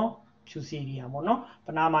ပေါ့နော်ဖြူစီရီယာပေါ့နော်ပ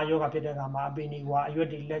နာမယောဂါဖြစ်တဲ့အခါမှာအပင်တွေကအရွက်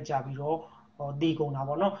တွေလက်ကြပြီးတော့တည်ကုန်တာ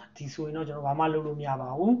ပေါ့နော်ဒီဆိုရင်တော့ကျွန်တော်ဘာမှလုပ်လို့မရပါ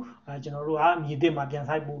ဘူးကျွန်တော်တို့ကမြေသစ်မှာပြန်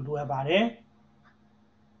ဆိုင်ဖို့လိုအပ်ပါတယ်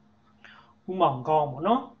ဥမောင်ကောင်းပေါ့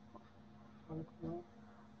နော်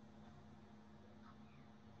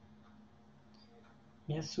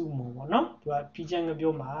မျက်စုမုံပေါ့နော်သူကဖီးချန်င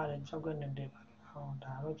ပြောမှာတဲ့6ကနဲ့တက်ပါဟော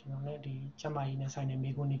ဒါတော့ကျွန်တော်လည်းဒီကျမကြီးနဲ့ဆိုင်တဲ့မိ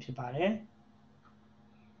ကုန်းကြီးဖြစ်ပါတယ်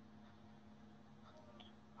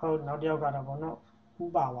ဟုတ်နောက်တစ်ယောက်ကတော့ပေါ့နော်ဥ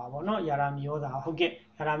ပါဝါပေါ့နော်ယာရာမီယောသာဟုတ်ကဲ့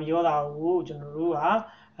ယာရာမီယောသာကိုကျွန်တော်တို့က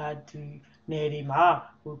ဒီနယ်ဒီမှာ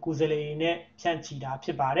ကိုယ်စလေနဲ့ဖြန့်ချီတာဖြ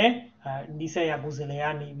စ်ပါတယ်နီးစက်ရကိုယ်စလေက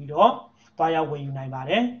နေပြီးတော့တွားရောက်ဝယ်ယူနိုင်ပါ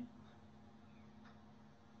တယ်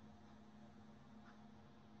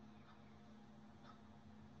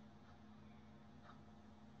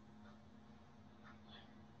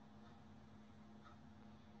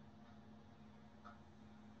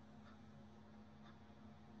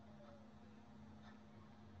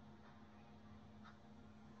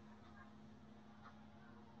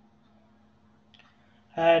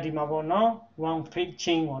ဒီမှာပေါ့နော် one fake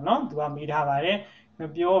chain ပေါ့နော်သူကမေးထားပါတယ်မ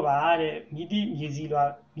ပြောပါတဲ့မြည်တိမြေစီလွာ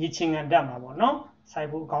မြေချင်းကန်တက်မှာပေါ့နော်စိုက်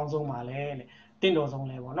ဖို့အကောင်းဆုံးပါလေတဲ့တင့်တော်ဆုံး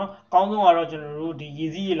လဲပေါ့နော်အကောင်းဆုံးကတော့ကျွန်တော်တို့ဒီရေ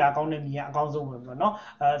စီးရေလာကောင်းတဲ့မြေကအကောင်းဆုံးပဲပေါ့နော်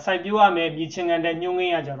စိုက်ပျိုးရမယ်မြေချင်းကန်တက်ညှိုးင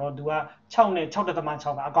င်းရကြတော့သူက6နဲ့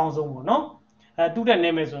6.6ကအကောင်းဆုံးပေါ့နော်တူးတဲ့နေ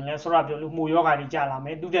မယ်ဆိုရင်လည်းဆိုရပြောလို့မှုယောဂါတွေကြာလာမ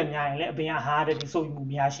ယ်တူးတဲ့များရင်လည်းအပင်အာဟာရတွေစုပ်ယူမှု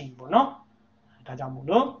များရှိပြီပေါ့နော်ဒါကြောင့်မို့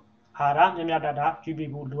လို့အာဟာရမြမြတတယူ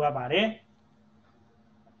ပြီးဖို့လိုအပ်ပါတယ်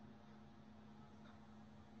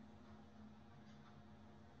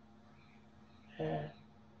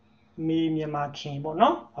မေမြန်မာခင်ပေါ့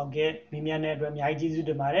နော်ဟုတ်ကဲ့မေးမြန်းတဲ့အတွက်အများကြီးကျေးဇူး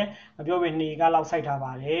တင်ပါတယ်မပြောဘဲနေကလောက်စိုက်ထား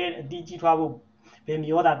ပါတယ်အတီးကြီးထွားဖို့ဘယ်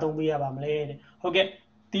မျိုးသာသုံးပေးရပါမလဲတဲ့ဟုတ်ကဲ့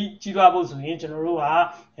တီးကြီးထွားဖို့ဆိုရင်ကျွန်တော်တို့က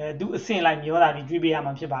သူအဆင့်လိုက်မျိုးသားတွေကျွေးပေးရ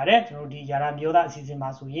မှာဖြစ်ပါတယ်ကျွန်တော်တို့ဒီယာရာမျိုးသားအစီအစဉ်မှာ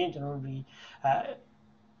ဆိုရင်ကျွန်တော်တို့ဒီအ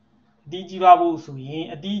တီးကြီးထွားဖို့ဆိုရင်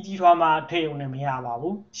အတီးကြီးထွားမှထည့်ရုံနဲ့မရပါ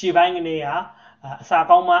ဘူးရှေ့ပိုင်းကနေကအစာ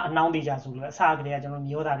ကောင်းမှအနှောင်းသေးကြဆိုလို့အစာကလေးကကျွန်တော်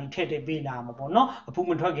မျိုးသားတွေထည့်ထည့်ပေးလာမှာပေါ့နော်အဖူး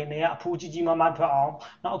မထွက်ခင်တည်းကအဖူးကြီးကြီးမားမားထွက်အောင်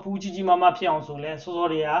နောက်အဖူးကြီးကြီးမားမားဖြစ်အောင်ဆိုလဲစောစော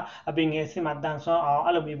တွေကအပင်ငယ်ဆင်မှာတန်ဆွမ်းအောင်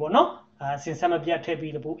အဲ့လိုမျိုးပေါ့နော်ဆင်ဆက်မပြတ်ထည့်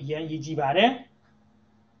ပေးလို့အရင်အရေးကြီးပါတယ်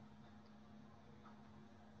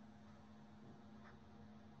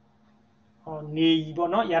နေပေါ့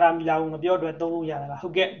နော်ယာရာမီလာကိုမပြောအတွက်သုံးလို့ရတာလားဟု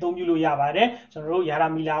တ်ကဲ့အသုံးပြုလို့ရပါတယ်ကျွန်တော်တို့ယာရာ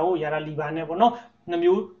မီလာကိုယာရာလီဘာနဲ့ပေါ့နော်နှစ်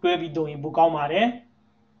မျိုးတွဲပြီးသုံးရင်ပိုကောင်းပါတယ်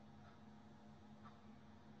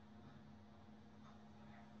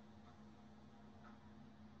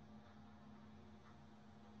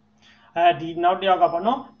ဒီနောက်တစ်ယောက်ကပေါ့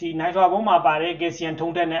နော်ဒီနိုင်ထရာဘုံမှာပါတဲ့ဂက်ဆီယန်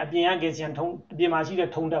ထုံးတက်နဲ့အပြင်ကဂက်ဆီယန်ထုံးအပြင်မှာရှိတဲ့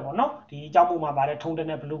ထုံးတက်ပေါ့နော်ဒီအကြောင်းမှုမှာပါတဲ့ထုံးတက်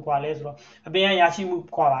နဲ့ဘယ်လိုကွာလဲဆိုတော့အပြင်ကရရှိမှု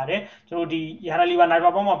ကွာပါတယ်ကျွန်တော်ဒီယာရလီဗာနိုင်ထ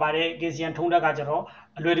ရာဘုံမှာပါတဲ့ဂက်ဆီယန်ထုံးတက်ကကျတော့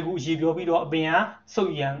အလွယ်တကူရေပြောပြီးတော့အပြင်ကစု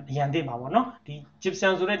ပ်ရန်သိမှာပေါ့နော်ဒီဂျစ်ဆ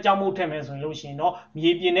န်ဆိုတဲ့ကြောင်းမှုထည့်မယ်ဆိုရင်လို့ရှိရင်တော့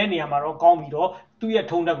မြေပြင်တဲ့နေရာမှာတော့ကောင်းပြီးတော့သူ့ရဲ့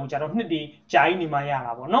ထုံးတက်ကိုကျတော့နှစ်တည်ကြာကြီးနေမှရ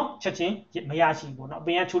တာပေါ့နော်ချက်ချင်းမရရှိဘူးပေါ့နော်အပြ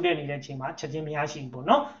င်ကချိုးတဲ့နေတဲ့အချိန်မှာချက်ချင်းမရရှိဘူးပေါ့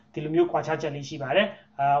နော်ဒီလိုမျိုးကွာခြားချက်လေးရှိပါတယ်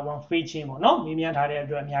one face ချင်းပေါ့နော်မေးမြန်းထားတဲ့အ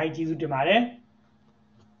တွက်အများကြီးကျေးဇူးတင်ပါတယ်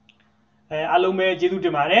အားလုံးပဲကျေးဇူးတ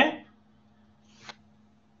င်ပါတယ်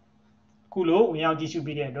ခုလိုဝင်ရောက်ကြည့်ရှု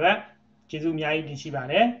ပေးတဲ့အတွက်ကျေးဇူးအများကြီးတင်ရှိပါ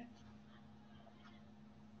တယ်